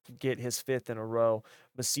to get his fifth in a row.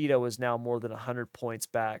 Macedo is now more than 100 points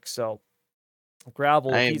back. So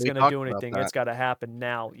Gravel, if Hey, he's we gonna talked do about anything, that. it's gotta happen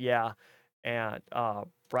now, yeah, and,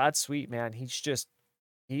 Brad Sweet, man, he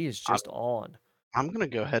is I'm just on. I'm gonna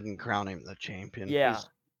go ahead and crown him the champion. Yeah. He's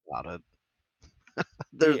got it.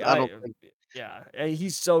 There's He I I don't think yeah, and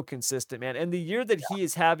he's so consistent, man, and the year that he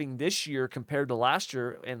is having this year compared to last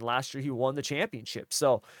year, and last year he won the championship,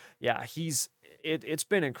 so, yeah, it's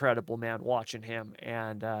been incredible, man, watching him,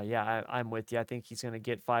 and, yeah, I'm with you, I think he's gonna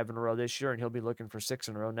get 5 in a row this year, and he'll be looking for 6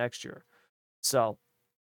 in a row next year. So,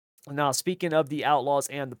 now speaking of the Outlaws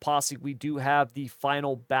and the Posse, we do have the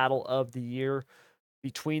final battle of the year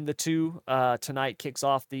between the two. Tonight kicks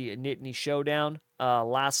off the Nittany Showdown.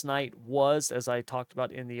 Last night was, as I talked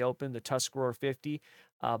about in the open, the Tuscarora 50.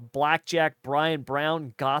 Blackjack Brian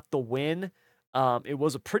Brown got the win. It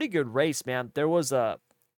was a pretty good race, man. Uh,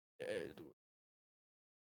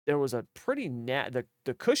 there was a pretty the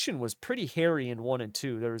cushion was pretty hairy in 1 and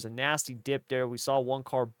 2. There was a nasty dip there. We saw one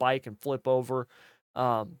car bike and flip over.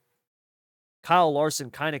 Um, Kyle Larson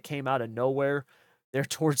kind of came out of nowhere there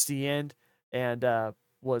towards the end and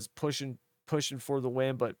was pushing for the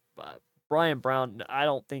win, but Brian Brown, I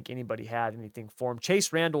don't think anybody had anything for him.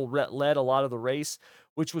 Chase Randall led a lot of the race,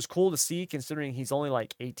 which was cool to see considering he's only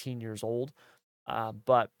like 18 years old.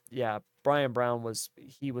 But yeah, Brian Brown was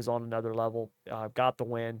on another level. Got the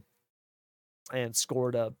win and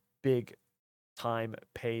scored a big time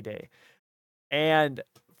payday. And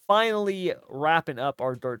finally, wrapping up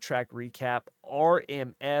our dirt track recap,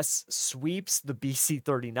 RMS sweeps the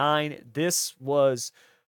BC39. This was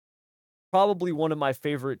probably one of my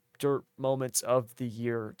favorite dirt moments of the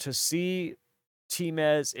year to see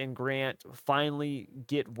Timez and Grant finally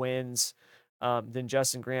get wins. Then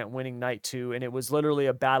Justin Grant winning night 2, and it was literally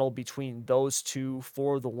a battle between those two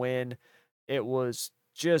for the win. It was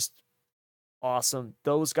just awesome.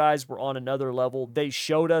 Those guys were on another level. They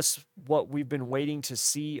showed us what we've been waiting to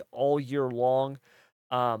see all year long.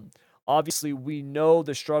 Um, Obviously, we know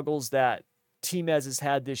the struggles that Team Ez has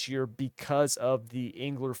had this year because of the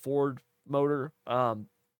Engler Ford motor.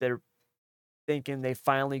 They're thinking they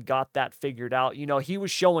finally got that figured out. You know, he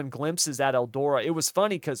was showing glimpses at Eldora. It was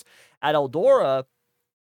funny because at Eldora,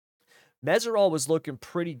 Meserol was looking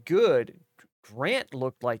pretty good. Grant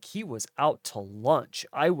looked like he was out to lunch.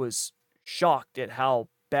 I was shocked at how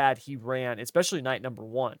bad he ran, especially night number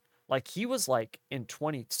 1. Like he was like in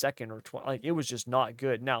 22nd or 20, like it was just not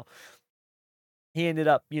good. Now, he ended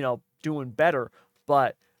up, doing better,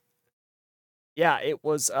 but yeah,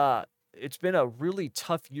 it's been a really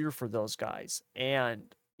tough year for those guys.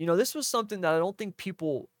 And this was something that I don't think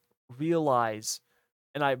people realize,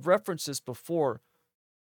 and I've referenced this before.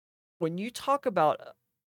 When you talk about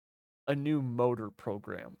a new motor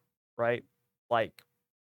program, right? Like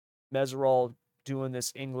Meserol doing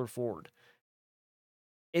this Engler Ford.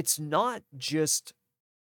 It's not just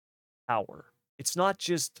power. It's not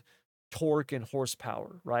just torque and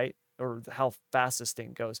horsepower, right? Or how fast this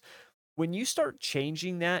thing goes. When you start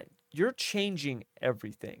changing that, you're changing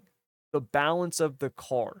everything. The balance of the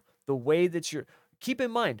car, the way that you're keep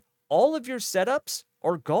in mind, all of your setups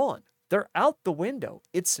are gone. They're out the window.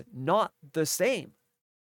 It's not the same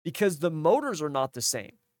because the motors are not the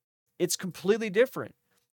same. It's completely different.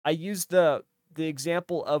 I use the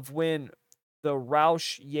example of when the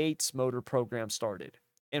Roush Yates motor program started.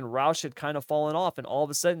 And Roush had kind of fallen off, and all of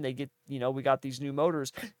a sudden they get, we got these new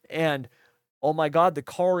motors, and oh my God, the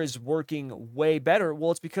car is working way better.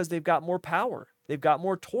 Well, it's because they've got more power, they've got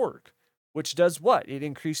more torque, which does what? It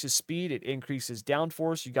increases speed, it increases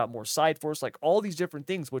downforce, you got more side force, like all these different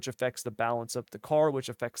things, which affects the balance of the car, which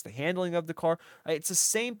affects the handling of the car. Right? It's the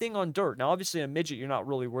same thing on dirt. Now, obviously, a midget, you're not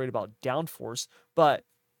really worried about downforce, but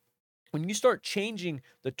when you start changing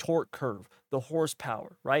the torque curve, the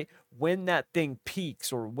horsepower, right? When that thing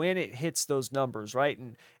peaks or when it hits those numbers, right?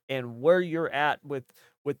 And where you're at with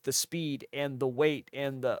the speed and the weight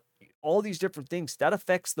and the all these different things that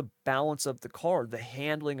affects the balance of the car, the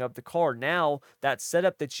handling of the car. Now, that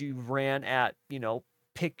setup that you ran at,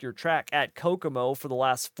 pick your track at Kokomo for the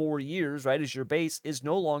last 4 years, right, as your base is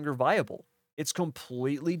no longer viable. It's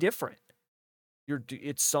completely different.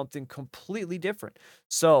 It's something completely different.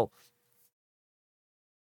 So,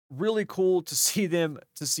 really cool to see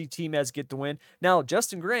Team Ez get the win. Now,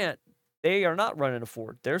 Justin Grant, they are not running a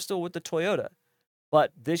Ford. They're still with the Toyota.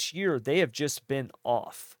 But this year they have just been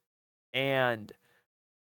off. And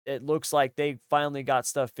it looks like they finally got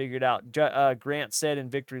stuff figured out. Grant said in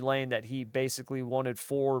Victory Lane that he basically wanted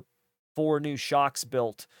four new shocks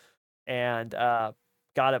built and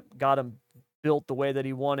got him built the way that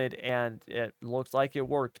he wanted, and it looks like it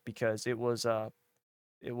worked because it was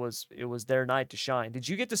their night to shine. Did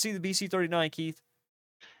you get to see the BC39, Keith?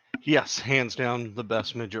 Yes, hands down the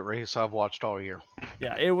best midget race I've watched all year.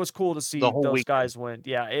 Yeah, it was cool to The see whole those weekend. guys win.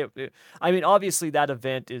 Yeah, I mean, obviously that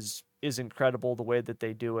event is incredible the way that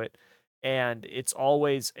they do it, and it's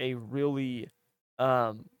always a really,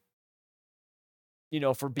 um,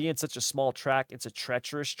 for being such a small track, it's a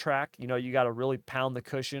treacherous track. You got to really pound the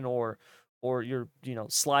cushion, or you're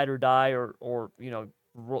slide or die, or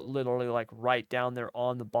literally like right down there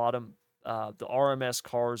on the bottom. The RMS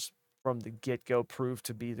cars from the get go proved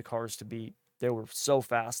to be the cars to beat. They were so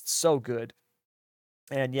fast, so good.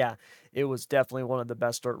 And yeah, it was definitely one of the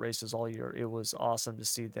best dirt races all year. It was awesome to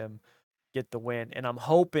see them get the win. And I'm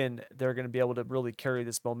hoping they're going to be able to really carry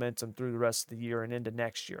this momentum through the rest of the year and into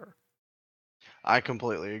next year. I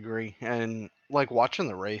completely agree. And like watching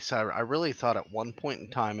the race, I really thought at one point in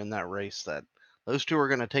time in that race that those two were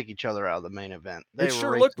going to take each other out of the main event. It They were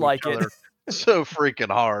sure looked racing each like it. other so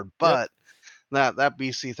freaking hard. Yep. But that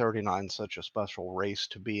BC39 is such a special race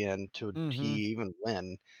to be in to Mhm. even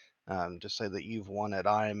win. To say that you've won at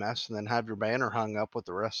IMS and then have your banner hung up with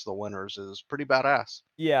the rest of the winners is pretty badass.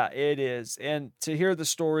 Yeah, it is. And to hear the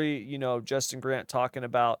story, Justin Grant talking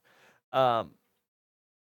about um,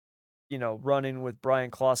 running with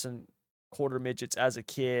Brian Clausen quarter midgets as a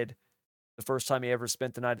kid. The first time he ever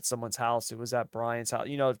spent the night at someone's house, it was at Brian's house,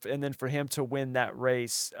 and then for him to win that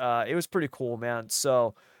race, it was pretty cool, man.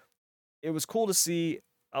 So it was cool to see.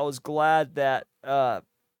 I was glad that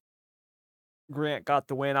Grant got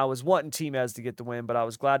the win. I was wanting Team Ez to get the win, but I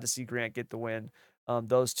was glad to see Grant get the win.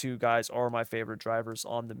 Those two guys are my favorite drivers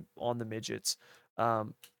on the midgets.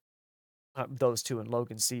 Um, those two and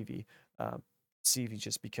Logan Seavey. Seavey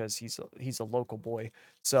just because he's a local boy.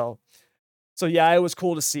 So yeah, it was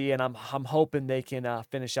cool to see, and I'm hoping they can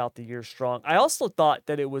finish out the year strong. I also thought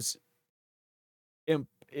that it was imp-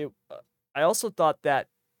 it. I also thought that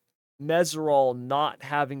Meserol not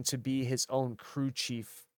having to be his own crew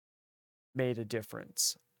chief made a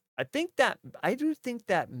difference. I do think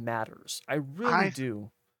that matters. I really I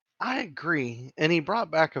do. I agree. And he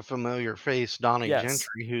brought back a familiar face, Donnie Yes.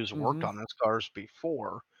 Gentry, who's worked Mhm. on his cars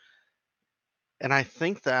before. And I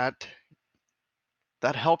think that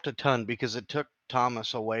helped a ton because it took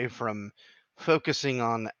Thomas away from focusing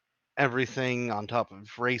on everything on top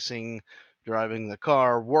of racing, driving the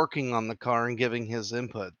car, working on the car, and giving his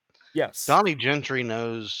input. Yes. Donnie Gentry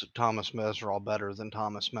knows Thomas Meserol better than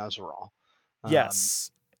Thomas Meserol. Um,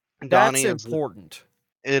 Yes. That's Donnie is important.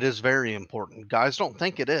 it is very important. Guys don't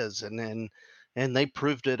think it is, and they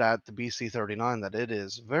proved it at the BC39 that it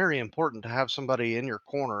is very important to have somebody in your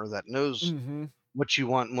corner that knows Mhm. what you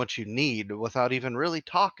want and what you need without even really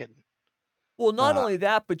talking. Well, not Uh, only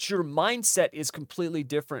that, but your mindset is completely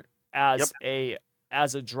different yep,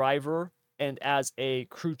 as a driver and as a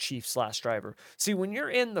crew chief slash driver. See, when you're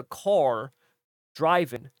in the car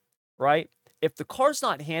driving, right? If the car's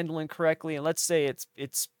not handling correctly, and let's say it's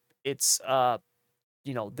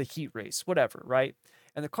the heat race, whatever, right?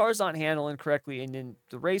 And the car's not handling correctly, and then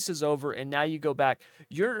the race is over, and now you go back.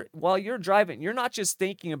 While you're driving, you're not just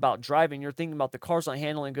thinking about driving, you're thinking about the car's not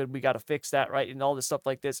handling good. We got to fix that, right? And all this stuff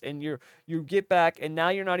like this. And you get back, and now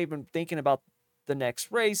you're not even thinking about the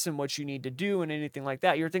next race and what you need to do and anything like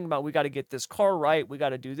that. You're thinking about we got to get this car right, we got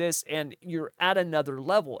to do this, and you're at another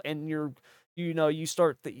level. And you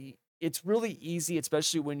start it's really easy,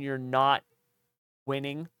 especially when you're not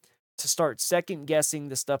winning, to start second guessing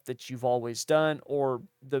the stuff that you've always done or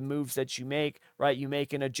the moves that you make, right? You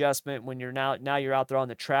make an adjustment when now you're out there on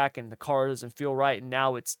the track and the car doesn't feel right, and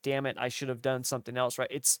now it's, damn it, I should have done something else, right?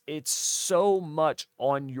 It's so much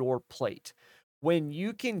on your plate. When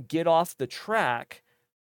you can get off the track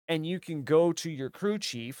and you can go to your crew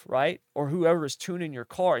chief, right? Or whoever is tuning your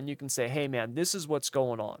car, and you can say, "Hey man, this is what's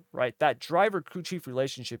going on," right? That driver crew chief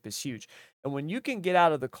relationship is huge. And when you can get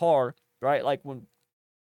out of the car, right? Like when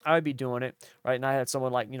I would be doing it, right? And I had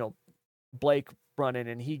someone like, Blake running,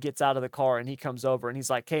 and he gets out of the car and he comes over and he's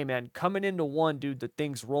like, "Hey man, coming into one, dude, the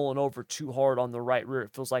thing's rolling over too hard on the right rear.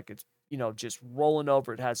 It feels like it's, just rolling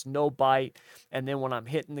over. It has no bite. And then when I'm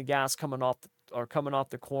hitting the gas coming off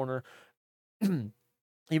the corner,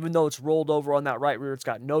 even though it's rolled over on that right rear, it's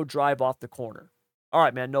got no drive off the corner. All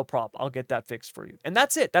right, man, no problem. I'll get that fixed for you." And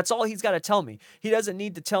that's it. That's all he's got to tell me. He doesn't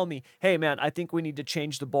need to tell me, "Hey, man, I think we need to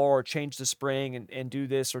change the bar or change the spring and do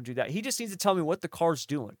this or do that." He just needs to tell me what the car's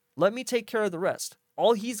doing. Let me take care of the rest.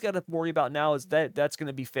 All he's got to worry about now is that's going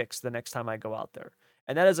to be fixed the next time I go out there.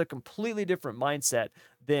 And that is a completely different mindset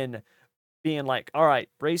than being like, "All right,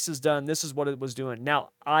 race is done. This is what it was doing.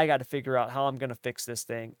 Now I got to figure out how I'm going to fix this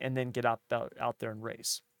thing and then get out there and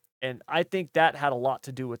race." And I think that had a lot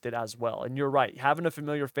to do with it as well. And you're right, having a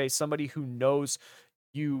familiar face, somebody who knows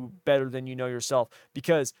you better than you know yourself.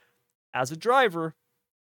 Because as a driver,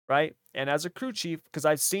 right? And as a crew chief, because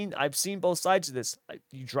I've seen both sides of this.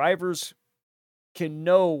 You drivers can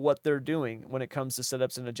know what they're doing when it comes to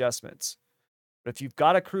setups and adjustments. But if you've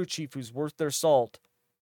got a crew chief who's worth their salt,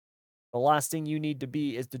 the last thing you need to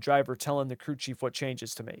be is the driver telling the crew chief what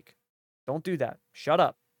changes to make. Don't do that. Shut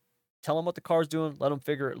up. Tell them what the car's doing. Let them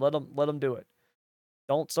figure it. Let them do it.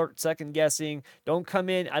 Don't start second guessing. Don't come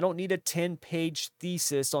in. I don't need a 10-page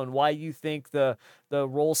thesis on why you think the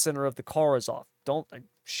roll center of the car is off. Don't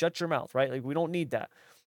shut your mouth, right? Like we don't need that.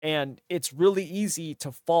 And it's really easy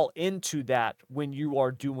to fall into that when you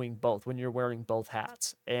are doing both, when you're wearing both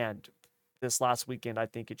hats. And this last weekend, I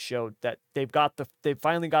think it showed that they've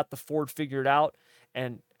finally got the Ford figured out,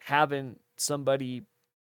 and having somebody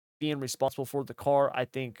being responsible for the car, I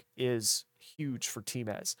think is huge for Team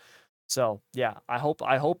Ez. So yeah, I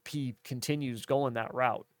hope he continues going that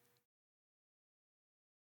route.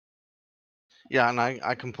 Yeah, and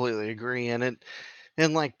I completely agree. And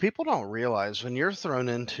like people don't realize when you're thrown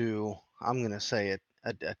into, I'm gonna say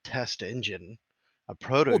a test engine, a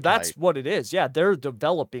Well, prototype. that's what it is. Yeah, they're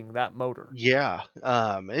developing that motor. Yeah,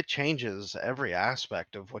 it changes every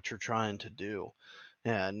aspect of what you're trying to do,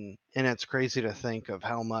 and it's crazy to think of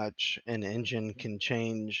how much an engine can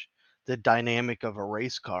change the dynamic of a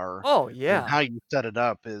race car, Oh and yeah. how you set it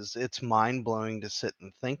up is it's mind blowing to sit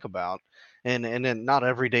and think about, and then not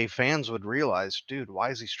everyday fans would realize, dude, why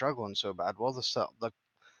is he struggling so bad? Well, the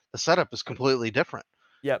setup is completely different.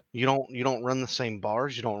 Yep. You don't run the same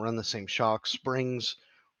bars, you don't run the same shocks, springs,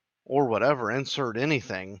 or whatever, insert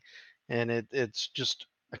anything, and it's just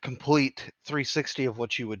a complete 360 of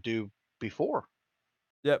what you would do before.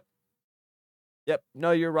 Yep. Yep.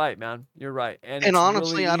 No, you're right, man. You're right. And And it's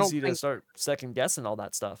really honestly, I don't easy to think start second guessing all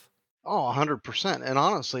that stuff. oh, 100%. And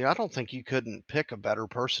honestly, I don't think you couldn't pick a better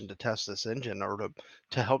person to test this engine or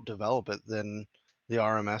to help develop it than the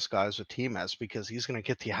RMS guys with Team S because he's going to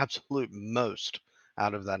get the absolute most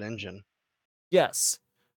out of that engine. Yes.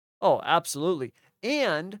 Oh, absolutely.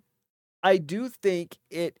 And I do think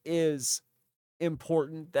it is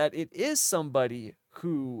important that it is somebody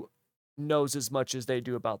who knows as much as they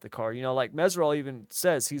do about the car. You know, like Mesrel even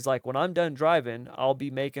says, he's like, when I'm done driving, I'll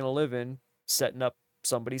be making a living setting up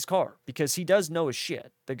somebody's car because he does know his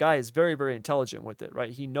shit. The guy is very, very intelligent with it,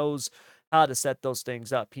 right? He knows how to set those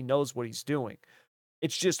things up, he knows what he's doing.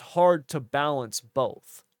 It's just hard to balance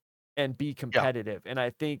both and be Yeah, competitive. And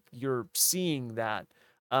I think you're seeing that.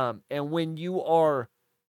 And when you are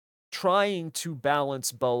trying to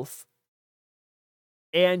balance both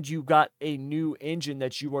and you got a new engine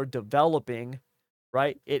that you are developing,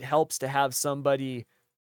 right? It helps to have somebody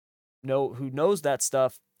know who knows that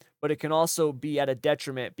stuff, but it can also be at a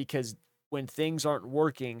detriment because when things aren't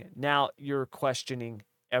working, now you're questioning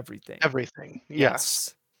everything. everything. Yes,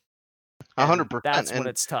 Yes. And 100%. that's when And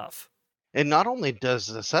it's tough. not only does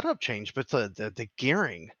the setup change, but the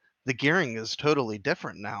gearing. The gearing is totally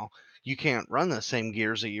different now. You can't run the same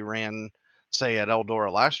gears that you ran, say, at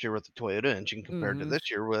Eldora last year with the Toyota engine compared to Mhm. this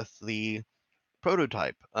year with the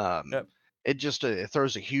prototype. Yep. It just it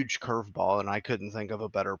throws a huge curveball, and I couldn't think of a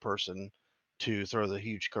better person to throw the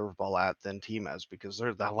huge curveball at than Timez because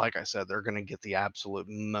they're that, like I said, they're going to get the absolute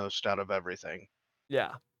most out of everything.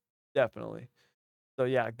 Yeah, definitely. So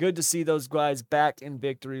yeah, good to see those guys back in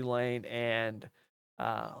victory lane and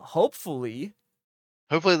hopefully,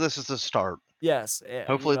 Hopefully, this is the start. yes,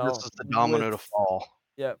 Hopefully, this is the domino to with fall.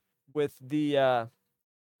 yeah, with the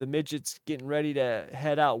midgets getting ready to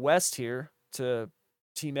head out west here to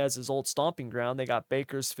Team Ez's old stomping ground. They got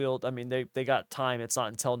Bakersfield. I mean, they got time. It's not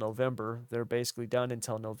until November. They're basically done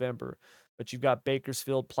until November. But you've got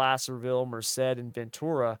Bakersfield, Placerville, Merced, and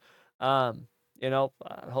Ventura.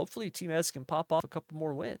 Hopefully Team Ez can pop off a couple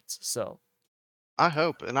more wins. So I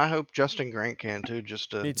hope, and I hope Justin Grant can too,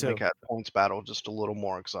 just to me make too. that points battle just a little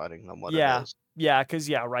more exciting than what it Yeah, is. yeah, because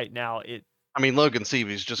yeah, right now I mean, Logan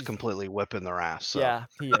Seavey's just completely whipping their ass. So yeah,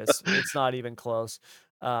 he is. It's not even close.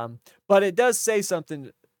 Um, but it does say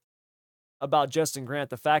something about Justin Grant,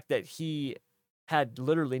 the fact that he had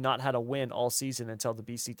literally not had a win all season until the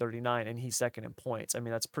BC39 and he's second in points. I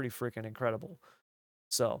mean, that's pretty freaking incredible.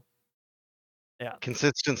 So, yeah,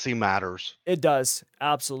 consistency matters. it does.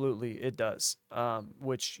 Absolutely, it does.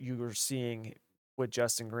 Which you are seeing with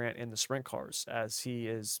Justin Grant in the sprint cars as he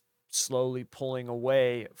is slowly pulling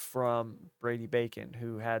away from Brady Bacon,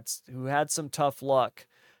 who had some tough luck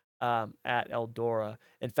at Eldora.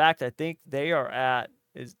 In fact, I think they're at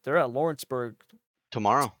Lawrenceburg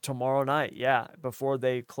Tomorrow. tomorrow night. Yeah, before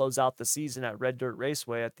they close out the season at Red Dirt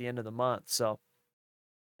Raceway at the end of the month. So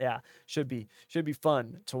yeah, should be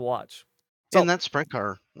fun to watch. And So that sprint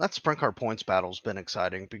car points battle's been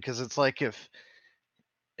exciting because it's like if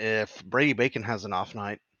Brady Bacon has an off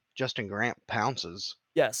night, Justin Grant pounces.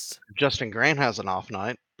 Yes. If Justin Grant has an off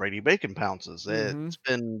night, Brady Bacon pounces. Mhm. It's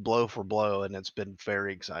been blow for blow, and it's been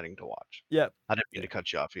very exciting to watch. Yep. I didn't mean Yeah. to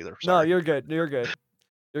cut you off either. No, Sorry. you're good. You're good.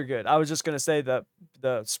 You're good. I was just gonna say that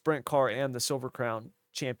the sprint car and the Silver Crown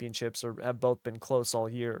championships have both been close all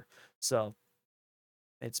year. So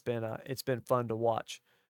it's been fun to watch.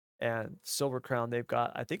 And Silver Crown, they've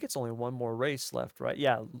got I think it's only one more race left, right?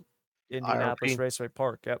 Yeah, Indianapolis IRP. Raceway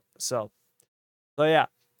Park. Yep. So yeah.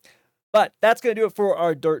 But that's going to do it for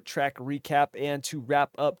our dirt track recap. And to wrap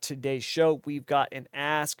up today's show, we've got an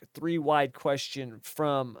Ask Three Wide question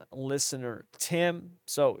from listener Tim.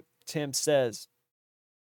 So Tim says,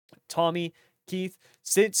 Tommy, Keith,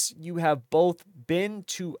 since you have both been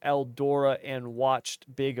to Eldora and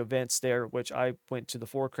watched big events there, which I went to the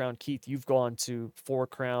Four Crown. Keith, you've gone to Four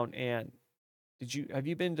Crown, and have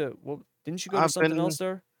you been to, well, didn't you go to I've something been else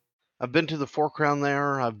there? I've been to the Four Crown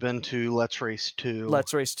there. I've been to Let's Race 2.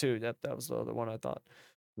 Let's Race 2. That was the other one I thought.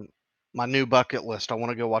 My new bucket list. I want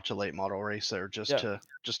to go watch a late model race there Yeah.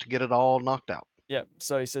 just to get it all knocked out. Yeah.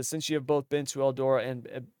 So he says, since you have both been to Eldora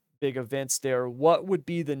and big events there, what would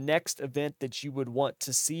be the next event that you would want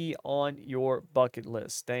to see on your bucket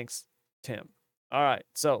list? Thanks, Tim. All right.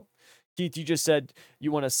 So, Keith, you just said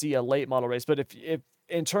you want to see a late model race, but if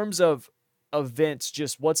in terms of events,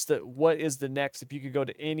 just what is the next? If you could go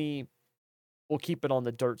to any, we'll keep it on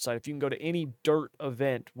the dirt side. If you can go to any dirt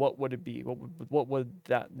event, what would it be? What would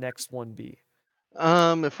that next one be?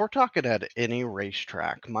 If we're talking at any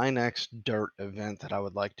racetrack, my next dirt event that I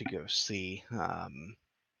would like to go see,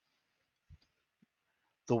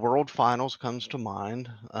 the World Finals comes to mind.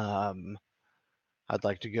 I'd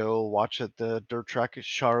like to go watch at the dirt track at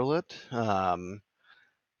Charlotte.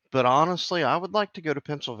 But honestly, I would like to go to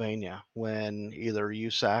Pennsylvania when either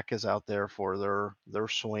USAC is out there for their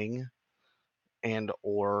swing and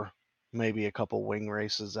or maybe a couple wing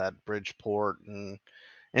races at Bridgeport and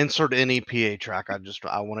insert any PA track.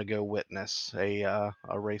 I want to go witness a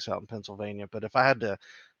race out in Pennsylvania. But if I had to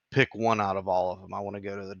pick one out of all of them, I want to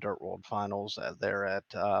go to the Dirt World Finals there at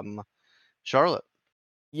Charlotte.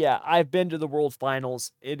 Yeah, I've been to the World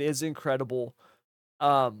Finals. It is incredible.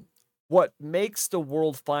 Um, what makes the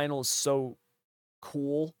World Finals so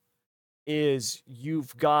cool is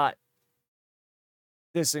you've got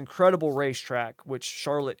this incredible racetrack, which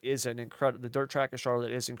Charlotte is an incredible. The dirt track of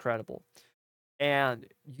Charlotte is incredible, and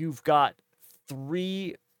you've got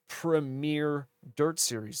three premier dirt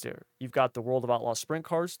series there. You've got the World of Outlaws sprint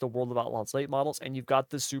cars, the World of Outlaws late models, and you've got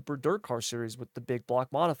the Super Dirt Car series with the big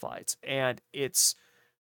block modifieds, and it's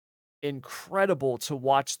incredible to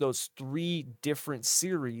watch those three different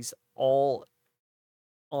series all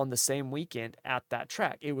on the same weekend at that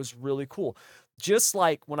track. It was really cool. Just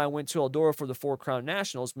like when I went to Eldora for the Four Crown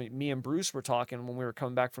Nationals, me and Bruce were talking when we were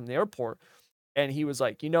coming back from the airport, and he was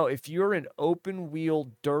like, if you're an open wheel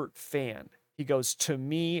dirt fan, he goes, to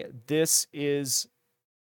me, this is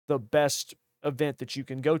the best event that you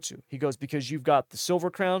can go to. He goes, because you've got the Silver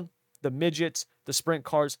Crown, the midgets, the sprint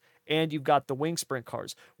cars, and you've got the wing sprint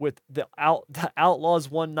cars with the Outlaws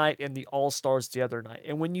one night and the All Stars the other night.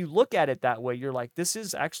 And when you look at it that way, you're like, this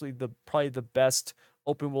is actually probably the best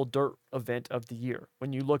open wheel dirt event of the year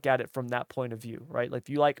when you look at it from that point of view, right? Like if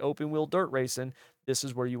you like open wheel dirt racing, this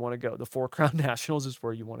is where you want to go. The Four Crown Nationals is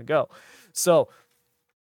where you want to go. So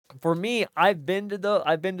for me, I've been to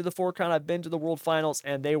the Four Crown, I've been to the World Finals,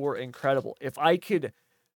 and they were incredible. If I could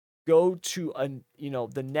go to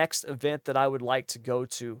the next event that I would like to go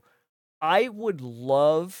to, I would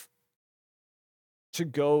love to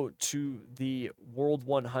go to the World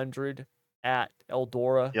 100 at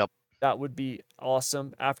Eldora. Yep. That would be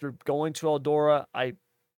awesome. After going to Eldora, I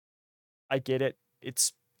get it.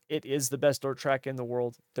 It is the best dirt track in the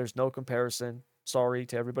world. There's no comparison. Sorry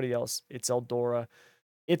to everybody else. It's Eldora.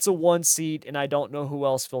 It's a one seed, and I don't know who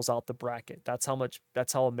else fills out the bracket. That's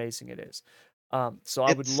how amazing it is. So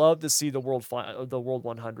I would It's love to see the World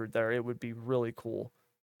 100 there. It would be really cool.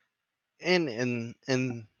 and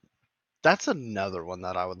that's another one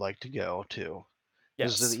that I would like to go to.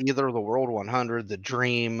 Is it Yes. either the World 100, the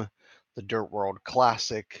Dream, the Dirt World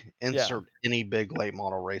Classic, Yeah. insert any big late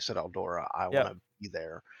model race at Eldora, I want Yep. to be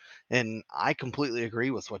there. And I completely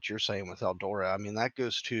agree with what you're saying with Eldora. I mean, that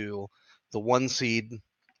goes to the one seed,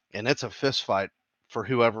 and it's a fist fight for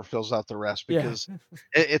whoever fills out the rest Yeah. because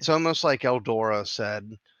it's almost like Eldora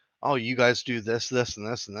said, "Oh, you guys do this, this, and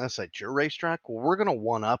this, and this at your racetrack. Well, we're gonna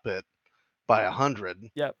one up it by 100,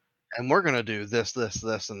 Yep. and we're gonna do this, this,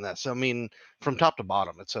 this, and this." I mean, from top to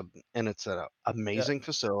bottom, it's an Yep. amazing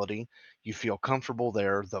facility. You feel comfortable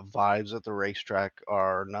there. The vibes at the racetrack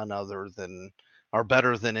are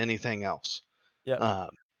better than anything else. Yep. Uh,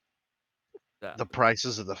 Yeah, the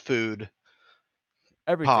prices of the food,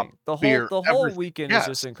 pop, everything. The whole beer, the whole everything. weekend is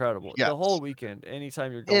just Yes, incredible. The whole yes. weekend,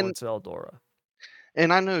 anytime you're going And to Eldora.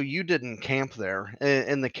 I know you didn't camp there,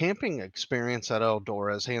 and the camping experience at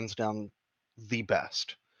Eldora is hands down the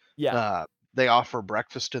best. Yeah, Uh, they offer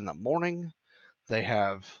breakfast in the morning. They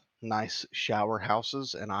have nice shower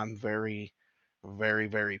houses, and I'm very, very,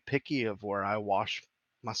 very picky of where I wash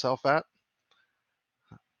myself at.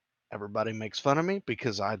 Everybody makes fun of me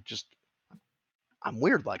because I'm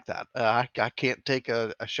weird like that. I can't take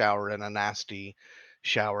a shower in a nasty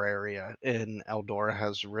shower area, and Eldora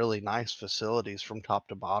has really nice facilities from top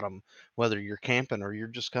to bottom, whether you're camping or you're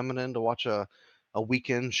just coming in to watch a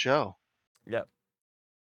weekend show. yep.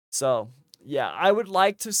 So, yeah, I would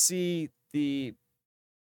like to see the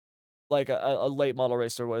like a late model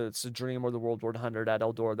racer, whether it's a Dream or the World 100 at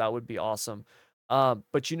Eldora, that would be awesome.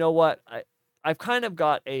 But you know what? I've kind of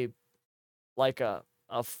got like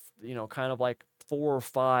kind of like 4 or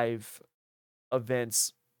 5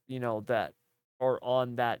 events, that are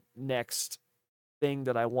on that next thing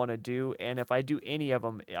that I wanna do, and if I do any of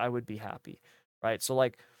them, I would be happy, right? So,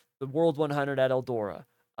 like, the World 100 at Eldora,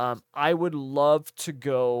 I would love to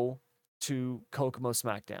go to Kokomo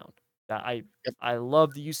SmackDown. That Yep. I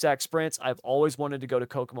love the USAC sprints, I've always wanted to go to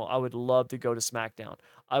Kokomo, I would love to go to SmackDown.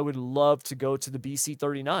 I would love to go to the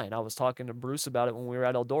BC39, I was talking to Bruce about it when we were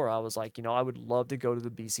at Eldora, I was like, I would love to go to the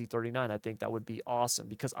BC39, I think that would be awesome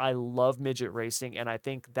because I love midget racing, and I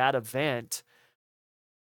think that event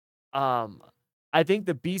um, I think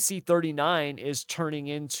the BC39 is turning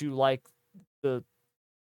into like the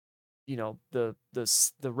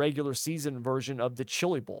the regular season version of the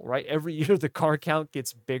Chili Bowl, right? Every year the car count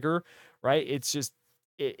gets bigger, right? It's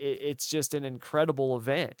just an incredible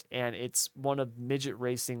event, and it's one of midget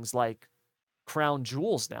racing's like crown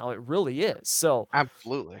jewels now. It really is. So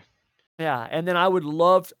Absolutely. yeah, and then I would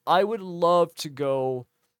love to go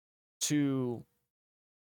to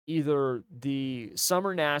either the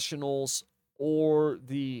Summer Nationals or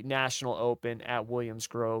the National Open at Williams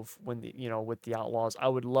Grove when with the Outlaws. I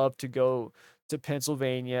would love to go to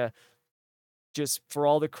Pennsylvania just for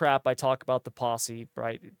all the crap I talk about the posse,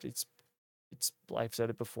 right? It's I've said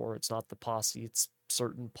it before, it's not the posse, it's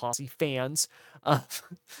certain posse fans.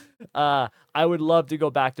 Uh, I would love to go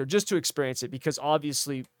back there just to experience it because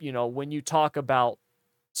obviously, when you talk about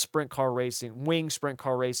sprint car racing, wing sprint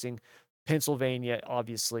car racing. Pennsylvania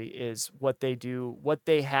obviously is what they do, what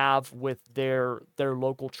they have with their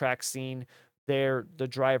local track scene, the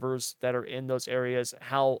drivers that are in those areas,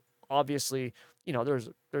 how obviously,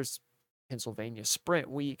 there's Pennsylvania Sprint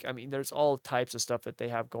Week. I mean, there's all types of stuff that they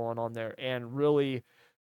have going on there. And really,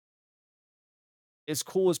 as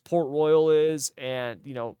cool as Port Royal is and,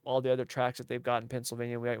 all the other tracks that they've got in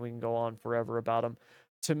Pennsylvania, we can go on forever about them.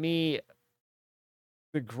 To me,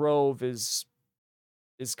 the Grove is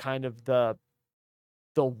kind of the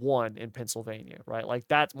one in Pennsylvania, right? Like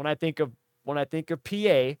that's when I think of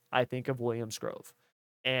PA, I think of Williams Grove.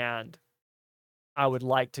 And I would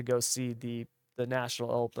like to go see the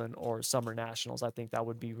National Open or Summer Nationals. I think that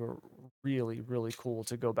would be really really cool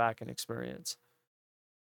to go back and experience.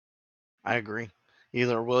 I agree.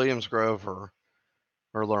 Either Williams Grove or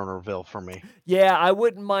Lernerville for me. Yeah, I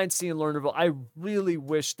wouldn't mind seeing Lernerville. I really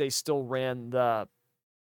wish they still ran the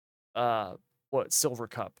uh what Silver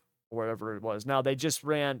Cup or whatever it was. Now they just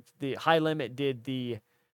ran the High Limit did the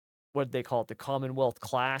what did they call it? The Commonwealth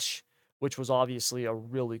Clash, which was obviously a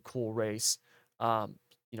really cool race.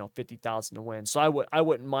 50,000 to win. So I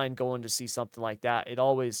wouldn't mind going to see something like that.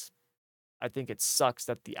 I think it sucks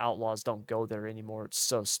that the Outlaws don't go there anymore. It's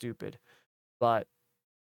so stupid. But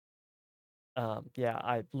yeah,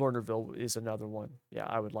 I Lernerville is another one. Yeah,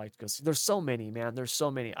 I would like to go see. There's so many, man. There's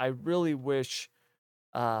so many. I really wish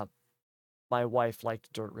uh my wife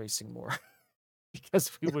liked dirt racing more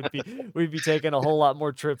because we'd be taking a whole lot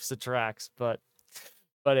more trips to tracks, but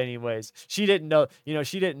anyways, she didn't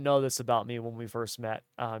know this about me when we first met.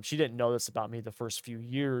 She didn't know this about me the first few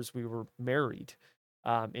years we were married.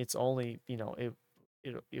 It's only,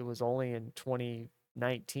 it was only in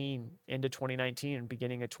 2019, into 2019 and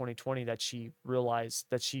beginning of 2020 that she realized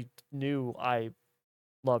that she knew I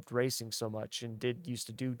loved racing so much and did used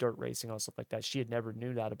to do dirt racing and stuff like that. She had never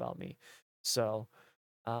knew that about me. So,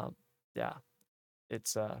 um, yeah,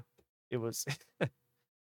 it's it was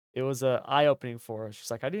it was, eye-opening for her.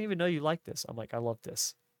 She's like, "I didn't even know you liked this." I'm like, "I love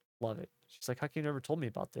this. Love it." She's like, "How come you never told me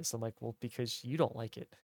about this?" I'm like, "Well, because you don't like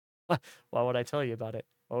it. Why would I tell you about it?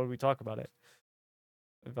 Why would we talk about it?"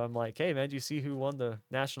 If I'm like, "Hey, man, do you see who won the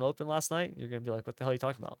national open last night?" You're gonna be like, "What the hell are you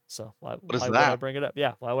talking about?" So What is why would I that? bring it up?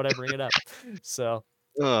 Yeah, why would I bring it up? So,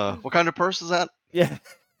 What kind of purse is that? yeah.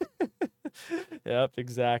 Yep,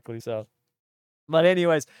 exactly, so But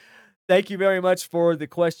anyways, thank you very much for the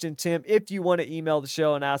question, Tim. If you want to email the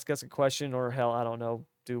show and ask us a question, or hell, I don't know,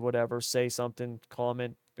 do whatever, say something,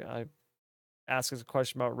 comment, ask us a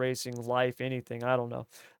question about racing, life, anything, I don't know.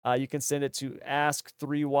 You can send it to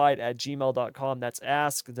ask3wide@gmail.com. That's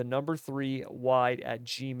ask the number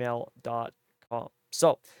 3wide@gmail.com.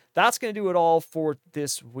 So that's going to do it all for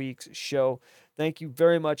this week's show. Thank you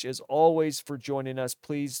very much, as always, for joining us.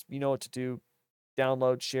 Please, you know what to do.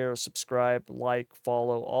 Download, share, subscribe, like,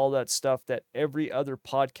 follow, all that stuff that every other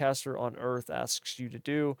podcaster on earth asks you to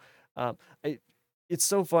do. Um, I, it's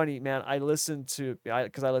so funny, man. I listen to,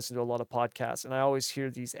 because I listen to a lot of podcasts, and I always hear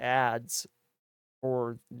these ads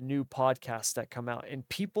for new podcasts that come out, and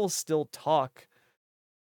people still talk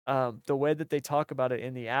the way that they talk about it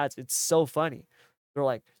in the ads. It's so funny. They're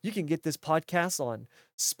like, you can get this podcast on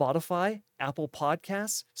Spotify, Apple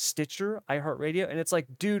Podcasts, Stitcher, iHeartRadio. And it's like,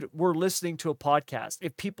 dude, we're listening to a podcast.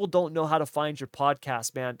 If people don't know how to find your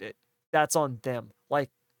podcast, man, that's on them. Like,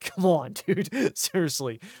 come on, dude.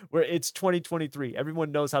 Seriously. It's 2023.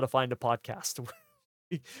 Everyone knows how to find a podcast.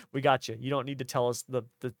 We got you. You don't need to tell us the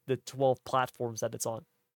 12 platforms that it's on.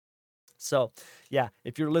 So, yeah,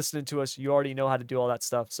 if you're listening to us, you already know how to do all that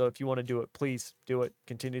stuff. So, if you want to do it, please do it.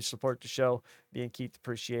 Continue to support the show. Me and Keith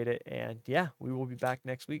appreciate it. And yeah, we will be back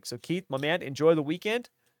next week. So, Keith, my man, enjoy the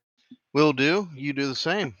weekend. Will do. You do the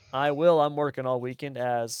same. I will. I'm working all weekend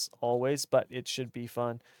as always, but it should be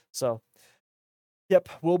fun. So, yep,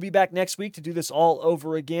 we'll be back next week to do this all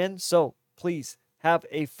over again. So, please have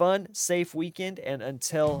a fun, safe weekend. And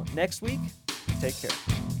until next week, take care.